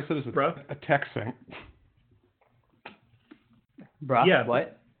said it's Bro? a text thing. Bruh, Yeah.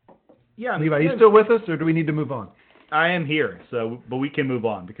 what? Yeah, Levi, are you still with us, or do we need to move on? I am here, but we can move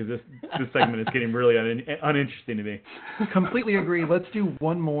on because this segment is getting really uninteresting to me. Completely agree. Let's do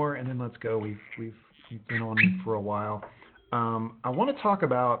one more, and then let's go. We've been on for a while. I want to talk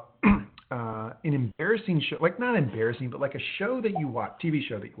about an embarrassing show, like not embarrassing, but like a show that you watch, TV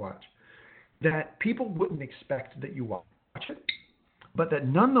show that you watch, that people wouldn't expect that you watch it, but that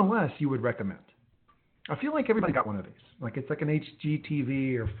nonetheless you would recommend. I feel like everybody got one of these. Like it's like an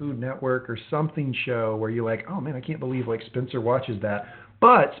HGTV or Food Network or something show where you're like, oh man, I can't believe like Spencer watches that.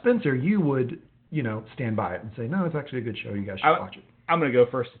 But Spencer, you would, stand by it and say, no, it's actually a good show. You guys should watch it. I'm going to go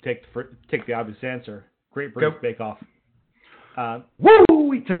first to take the obvious answer. Great British Bake Off. Woo!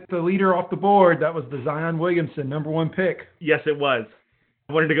 We took the leader off the board. That was the Zion Williamson #1 pick. Yes, it was.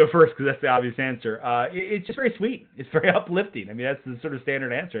 I wanted to go first because that's the obvious answer. It's just very sweet. It's very uplifting. I mean, that's the sort of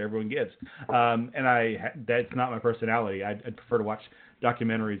standard answer everyone gives. And that's not my personality. I'd prefer to watch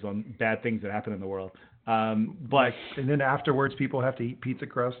documentaries on bad things that happen in the world. But and then afterwards, people have to eat pizza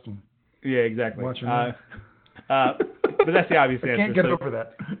crust and yeah, exactly. Watch them. But that's the obvious answer. Can't get over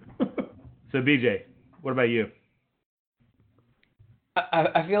that. So BJ, what about you?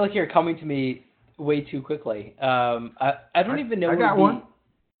 I feel like you're coming to me way too quickly. I don't even know. I got one.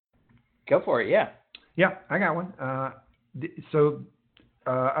 Go for it, yeah. Yeah, I got one. So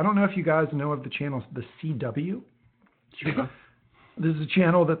I don't know if you guys know of the channel, the CW. Sure. This is a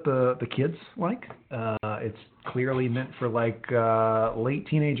channel that the kids like. It's clearly meant for like late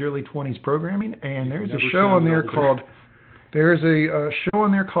teenage, early 20s programming. And there's a show on there called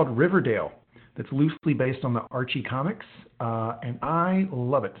Riverdale that's loosely based on the Archie comics, and I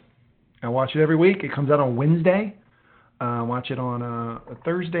love it. I watch it every week. It comes out on Wednesday. Watch it on a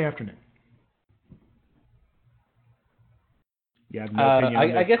Thursday afternoon. Yeah, I have no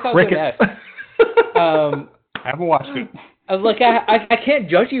opinion. I guess I'll Crickets. go next. I haven't watched it. Like I can't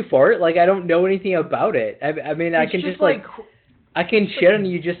judge you for it. Like I don't know anything about it. I mean I can just like I can shit on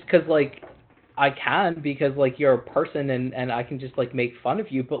you just because like I can because like you're a person and I can just like make fun of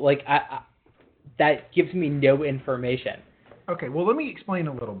you. But like I that gives me no information. Okay, well, let me explain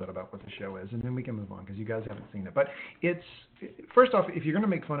a little bit about what the show is, and then we can move on because you guys haven't seen it. But it's, first off, if you're going to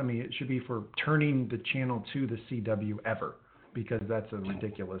make fun of me, it should be for turning the channel to the CW ever, because that's a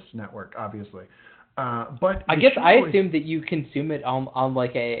ridiculous network, obviously. But I guess I assume that you consume it on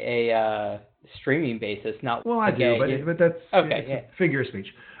like a streaming basis, not. Well, I like do, but that's okay. Yeah. Figure of speech.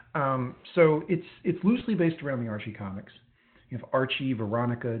 So it's loosely based around the Archie comics. You have Archie,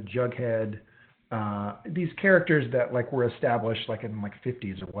 Veronica, Jughead. These characters that like were established like in like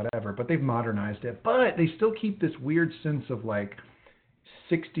 50s or whatever, but they've modernized it. But they still keep this weird sense of like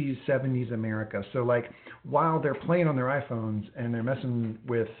 60s, 70s America. So like while they're playing on their iPhones and they're messing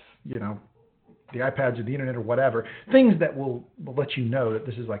with, the iPads or the internet or whatever, things that will let you know that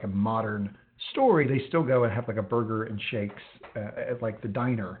this is like a modern story, they still go and have like a burger and shakes at like the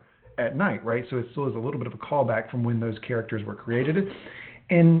diner at night, right? So it still is a little bit of a callback from when those characters were created.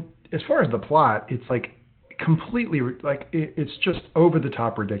 And as far as the plot, it's like completely like it's just over the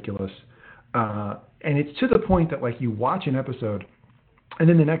top ridiculous. And it's to the point that like you watch an episode, and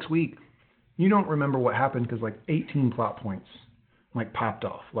then the next week you don't remember what happened because like 18 plot points like popped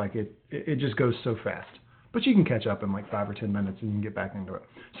off. Like it just goes so fast. But you can catch up in like 5 or 10 minutes and you can get back into it.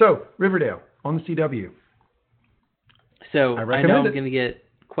 So Riverdale on the CW. So I I recommend know I'm it. going to get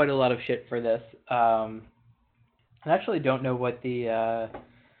quite a lot of shit for this. I actually don't know what the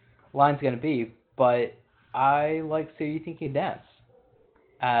line's going to be, but I like So You Think You Can Dance.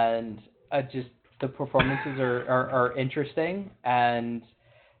 And just the performances are interesting, and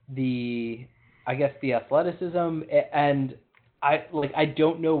I guess the athleticism, and I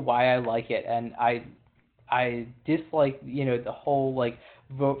don't know why I like it, and I dislike, the whole like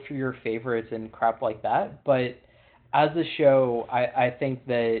vote for your favorites and crap like that, but as a show, I think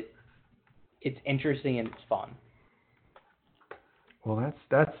that it's interesting and it's fun. Well,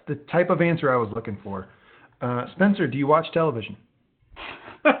 that's the type of answer I was looking for. Spencer, do you watch television?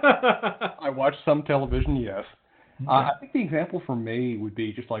 I watch some television, yes. Okay. I think the example for me would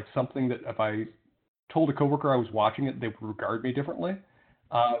be just like something that if I told a coworker I was watching it, they would regard me differently.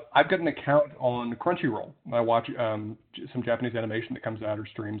 I've got an account on Crunchyroll. I watch some Japanese animation that comes out or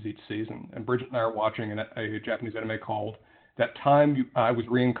streams each season. And Bridget and I are watching a Japanese anime called That Time I Was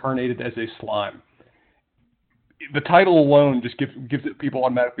Reincarnated as a Slime. The title alone just gives people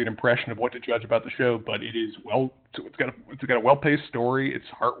automatically an impression of what to judge about the show, but it is it's got a well-paced story. It's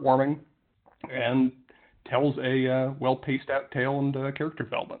heartwarming and tells a well-paced out tale and character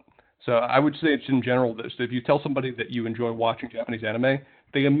development. So I would say it's in general this. If you tell somebody that you enjoy watching Japanese anime,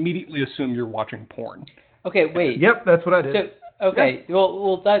 they immediately assume you're watching porn. Okay, wait. Yep, that's what I did. So, okay,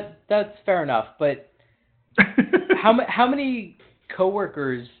 well that's fair enough, but how many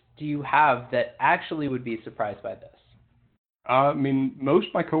coworkers do you have that actually would be surprised by this? I mean, most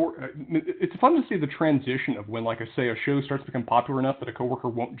of my it's fun to see the transition of when, like I say, a show starts to become popular enough that a coworker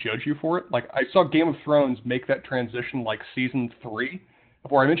won't judge you for it. Like, I saw Game of Thrones make that transition, like, season 3.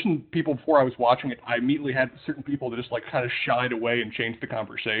 Before I mentioned people before I was watching it, I immediately had certain people that just, like, kind of shied away and changed the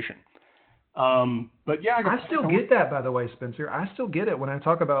conversation. But yeah, I still get that, by the way, Spencer. I still get it when I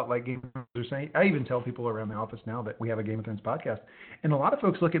talk about like Game of Thrones. I even tell people around the office now that we have a Game of Thrones podcast, and a lot of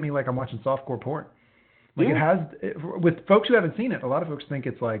folks look at me like I'm watching softcore porn. Like with folks who haven't seen it, a lot of folks think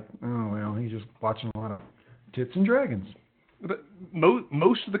it's like, oh well, he's just watching a lot of tits and dragons. But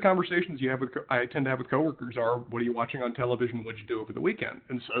most of the conversations I tend to have with coworkers are, what are you watching on television? What'd you do over the weekend?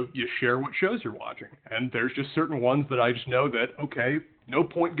 And so you share what shows you're watching. And there's just certain ones that I just know that, okay, no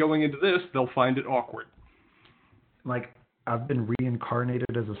point going into this. They'll find it awkward. Like, I've been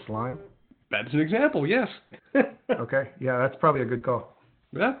reincarnated as a slime. That's an example, yes. Okay, yeah, that's probably a good call.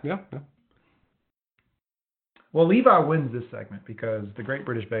 Yeah. Well, Levi wins this segment because the Great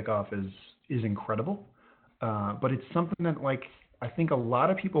British Bake Off is incredible. But it's something that, like, I think a lot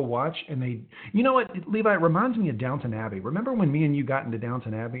of people watch and they, you know what, Levi, it reminds me of Downton Abbey. Remember when me and you got into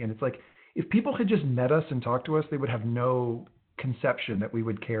Downton Abbey? And it's like, if people had just met us and talked to us, they would have no conception that we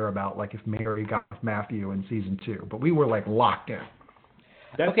would care about, like, if Mary got with Matthew in season 2. But we were, like, locked in.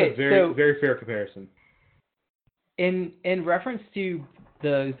 That's Okay, a very, so- very fair comparison. In reference to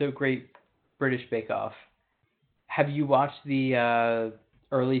the Great British Bake Off, have you watched the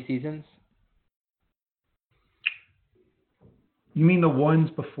early seasons? You mean the ones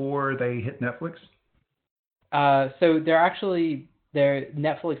before they hit Netflix? So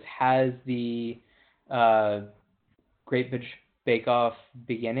Netflix has the Great British Bake Off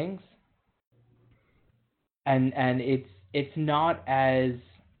beginnings, and it's not as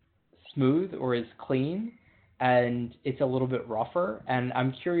smooth or as clean, and it's a little bit rougher. And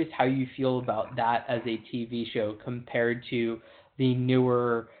I'm curious how you feel about that as a TV show compared to the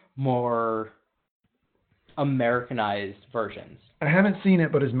newer, more Americanized versions. I haven't seen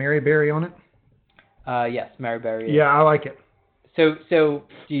it, but is Mary Berry on it? Yes, Mary Berry. is. Yeah, I like it. So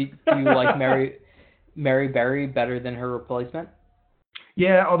do you like Mary Berry better than her replacement?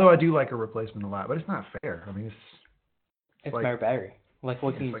 Yeah, although I do like her replacement a lot, but it's not fair. I mean, It's like- Mary Berry. Like,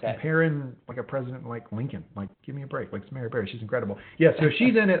 what can you like say? comparing like a president like Lincoln. Like, give me a break. Like, it's Mary Berry. She's incredible. Yeah, so if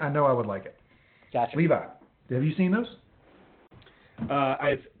she's in it, I know I would like it. Gotcha. Levi, have you seen those?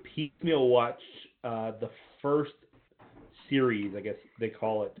 I've piecemeal watched the first series, I guess they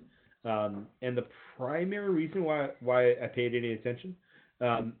call it, and the primary reason why I paid any attention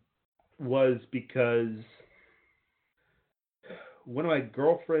was because one of my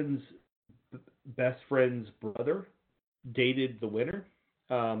girlfriend's best friend's brother dated the winner,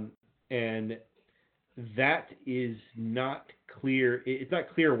 and that is not clear. It's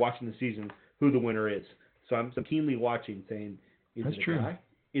not clear watching the season who the winner is. So I'm keenly watching, saying, is That's it a true. guy?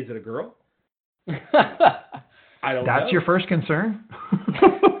 Is it a girl? I don't know. That's your first concern?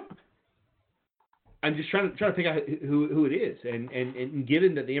 I'm just trying to figure out who it is, and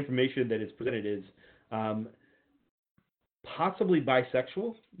given that the information that is presented is possibly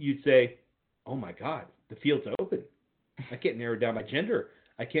bisexual, you'd say, oh my God, the field's open. I can't narrow down my gender.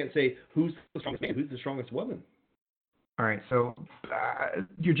 I can't say who's the strongest man, who's the strongest woman. All right, so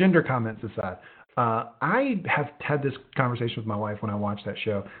your gender comments aside, I have had this conversation with my wife when I watch that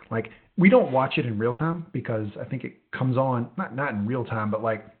show. Like, we don't watch it in real time because I think it comes on, not in real time, but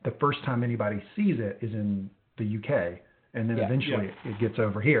like the first time anybody sees it is in the UK, and then eventually it gets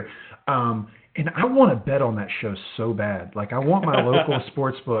over here. And I want to bet on that show so bad. Like, I want my local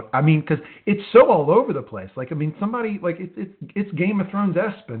sports book. I mean, because it's so all over the place. Like, I mean, somebody, like, it's Game of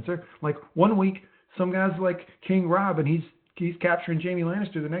Thrones-esque, Spencer. Like, one week, some guy's like King Rob, and he's capturing Jaime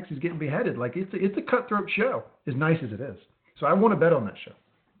Lannister. The next, he's getting beheaded. Like, it's a cutthroat show, as nice as it is. So I want to bet on that show.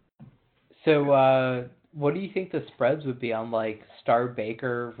 So what do you think the spreads would be on, like, Star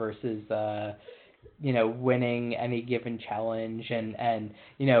Baker versus winning any given challenge, and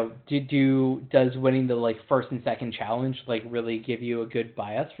does winning the like first and second challenge like really give you a good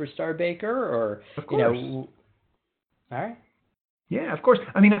bias for Star Baker, or of course. All right. Yeah, of course.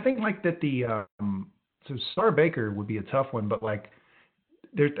 I mean, I think like that so Star Baker would be a tough one, but like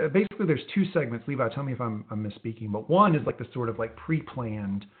there's two segments. Levi, tell me if I'm misspeaking, but one is like the sort of like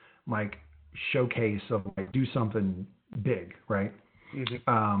pre-planned like showcase of like do something big, right?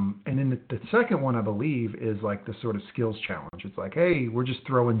 Mm-hmm. And then the second one, I believe, is like the sort of skills challenge. It's like, hey, we're just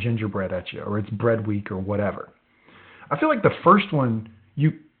throwing gingerbread at you, or it's bread week, or whatever. I feel like the first one,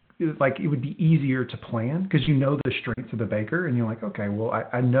 it would be easier to plan because you know the strengths of the baker, and you're like, okay, well,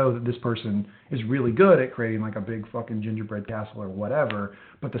 I know that this person is really good at creating like a big fucking gingerbread castle or whatever.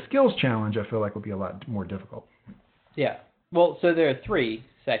 But the skills challenge, I feel like, would be a lot more difficult. Yeah. Well, so there are three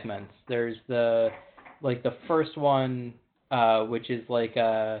segments. There's the first one, which is like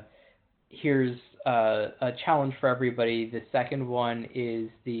here's a challenge for everybody. The second one is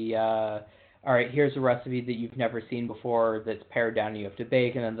all right, here's a recipe that you've never seen before that's pared down and you have to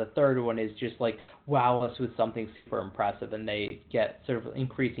bake. And then the third one is just like, wow us with something super impressive, and they get sort of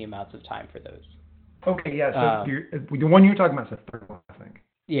increasing amounts of time for those. Okay, yeah. So the one you're talking about is the third one, I think.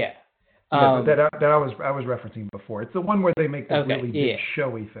 Yeah. That I was referencing before. It's the one where they make the really big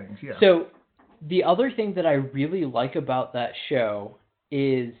showy things. Yeah. So the other thing that I really like about that show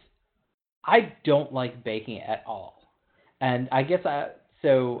is I don't like baking at all. And I guess I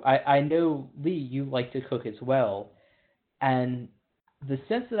know, Lee, you like to cook as well. And the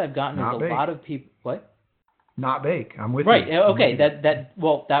sense that I've gotten is a lot of people... What? Not bake. I'm with you. Right. Okay. That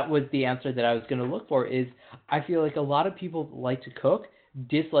was the answer that I was going to look for, is I feel like a lot of people like to cook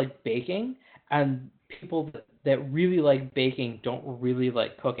dislike baking, and people that really like baking don't really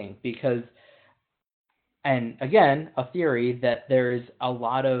like cooking because... And again, a theory that there's a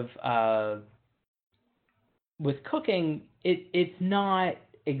lot of with cooking, it's not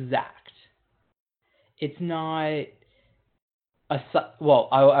exact. It's not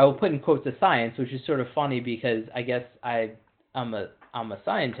I will put in quotes a science, which is sort of funny because I guess I'm a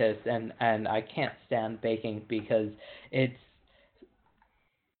scientist and I can't stand baking because it's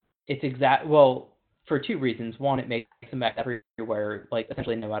exact. Well, for two reasons. One, it makes a mess everywhere, like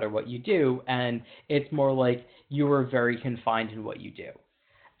essentially no matter what you do, and it's more like you are very confined in what you do.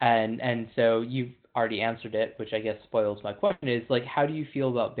 And so you've already answered it, which I guess spoils my question, is like, how do you feel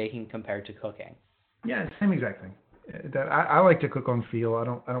about baking compared to cooking? Yeah, same exact thing. I like to cook on feel. I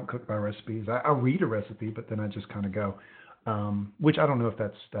don't cook by recipes. I'll read a recipe, but then I just kind of go, which I don't know if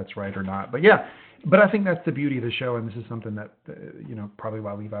that's right or not. But yeah, but I think that's the beauty of the show, and this is something that probably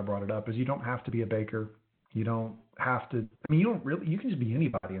why Levi brought it up, is you don't have to be a baker. You don't have to. I mean, you can just be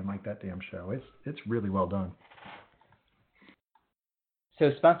anybody on like that damn show. It's really well done.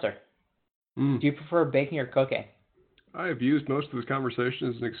 So Spencer, do you prefer baking or cooking? I have used most of this conversation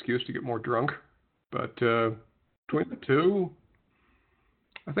as an excuse to get more drunk, but between the two,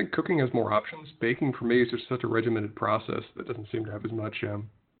 I think cooking has more options. Baking for me is just such a regimented process that doesn't seem to have as much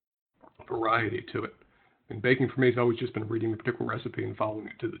variety to it. And baking for me has always just been reading the particular recipe and following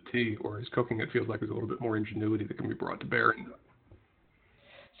it to the T, whereas cooking, it feels like there's a little bit more ingenuity that can be brought to bear.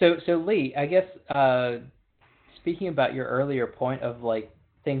 So Lee, I guess speaking about your earlier point of like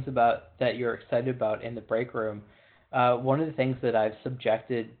things about that you're excited about in the break room, one of the things that I've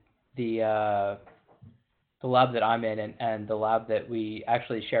subjected the lab that I'm in and the lab that we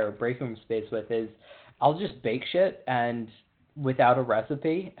actually share a break room space with is I'll just bake shit and without a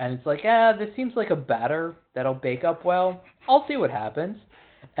recipe, and it's like, this seems like a batter that'll bake up well. I'll see what happens.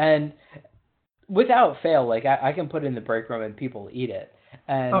 And without fail, like I can put it in the break room and people eat it.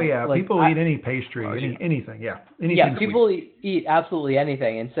 And people eat any pastry, anything. Yeah, anything. Yeah, people eat absolutely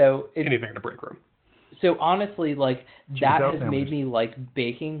anything, and so anything in the break room. So honestly, like, that Chicken has salad made me like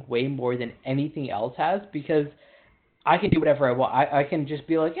baking way more than anything else has, because I can do whatever I want. I can just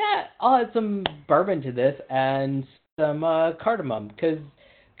be like, yeah, I'll add some bourbon to this and some cardamom, because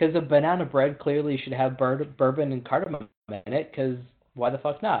a banana bread clearly should have bourbon and cardamom in it, because why the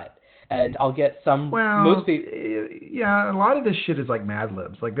fuck not? And I'll get some. Well, most people. yeah, a lot of this shit is like Mad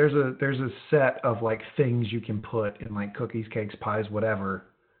Libs. Like there's a set of like things you can put in like cookies, cakes, pies, whatever.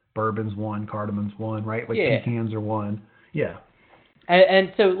 Bourbon's one, cardamom's one, right? Like Yeah. pecans are one. Yeah.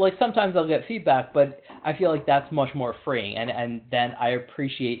 And so, like, sometimes I'll get feedback, but I feel like that's much more freeing, and then I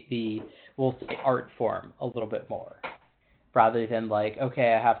appreciate the, we'll say, art form a little bit more, rather than like,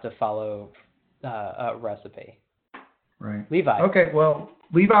 okay, I have to follow a recipe. Right. Levi. Okay, well,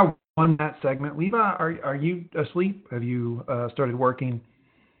 Levi won that segment. Levi, are you asleep? Have you started working?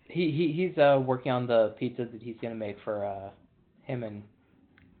 He's working on the pizza that he's gonna make for him and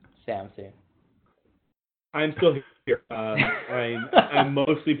Sam soon. I'm still here. I'm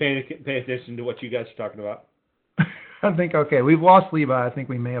mostly paying attention to what you guys are talking about. I think, okay, we've lost Levi. I think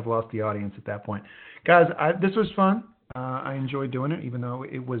we may have lost the audience at that point. Guys, this was fun. I enjoyed doing it, even though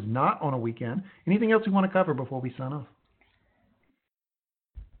it was not on a weekend. Anything else you want to cover before we sign off?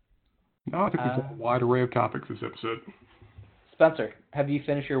 No, I think we've got a wide array of topics this episode. Spencer, have you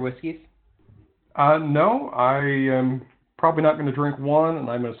finished your whiskeys? No, I am probably not going to drink one, and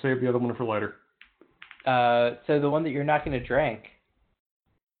I'm going to save the other one for later. So the one that you're not going to drink.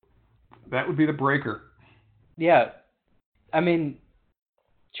 That would be the Breaker. Yeah. I mean,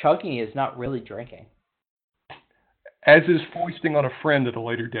 chugging is not really drinking. As is foisting on a friend at a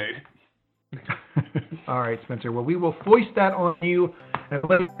later date. All right, Spencer. Well, we will foist that on you at a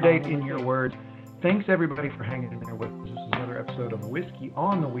later date in your words. Thanks, everybody, for hanging in there with us. This is another episode of Whiskey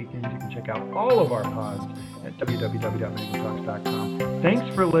on the Weekend. You can check out all of our pods at www.mangotalks.com.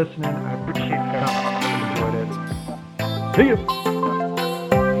 Thanks for listening. I appreciate that. I enjoyed it. See you.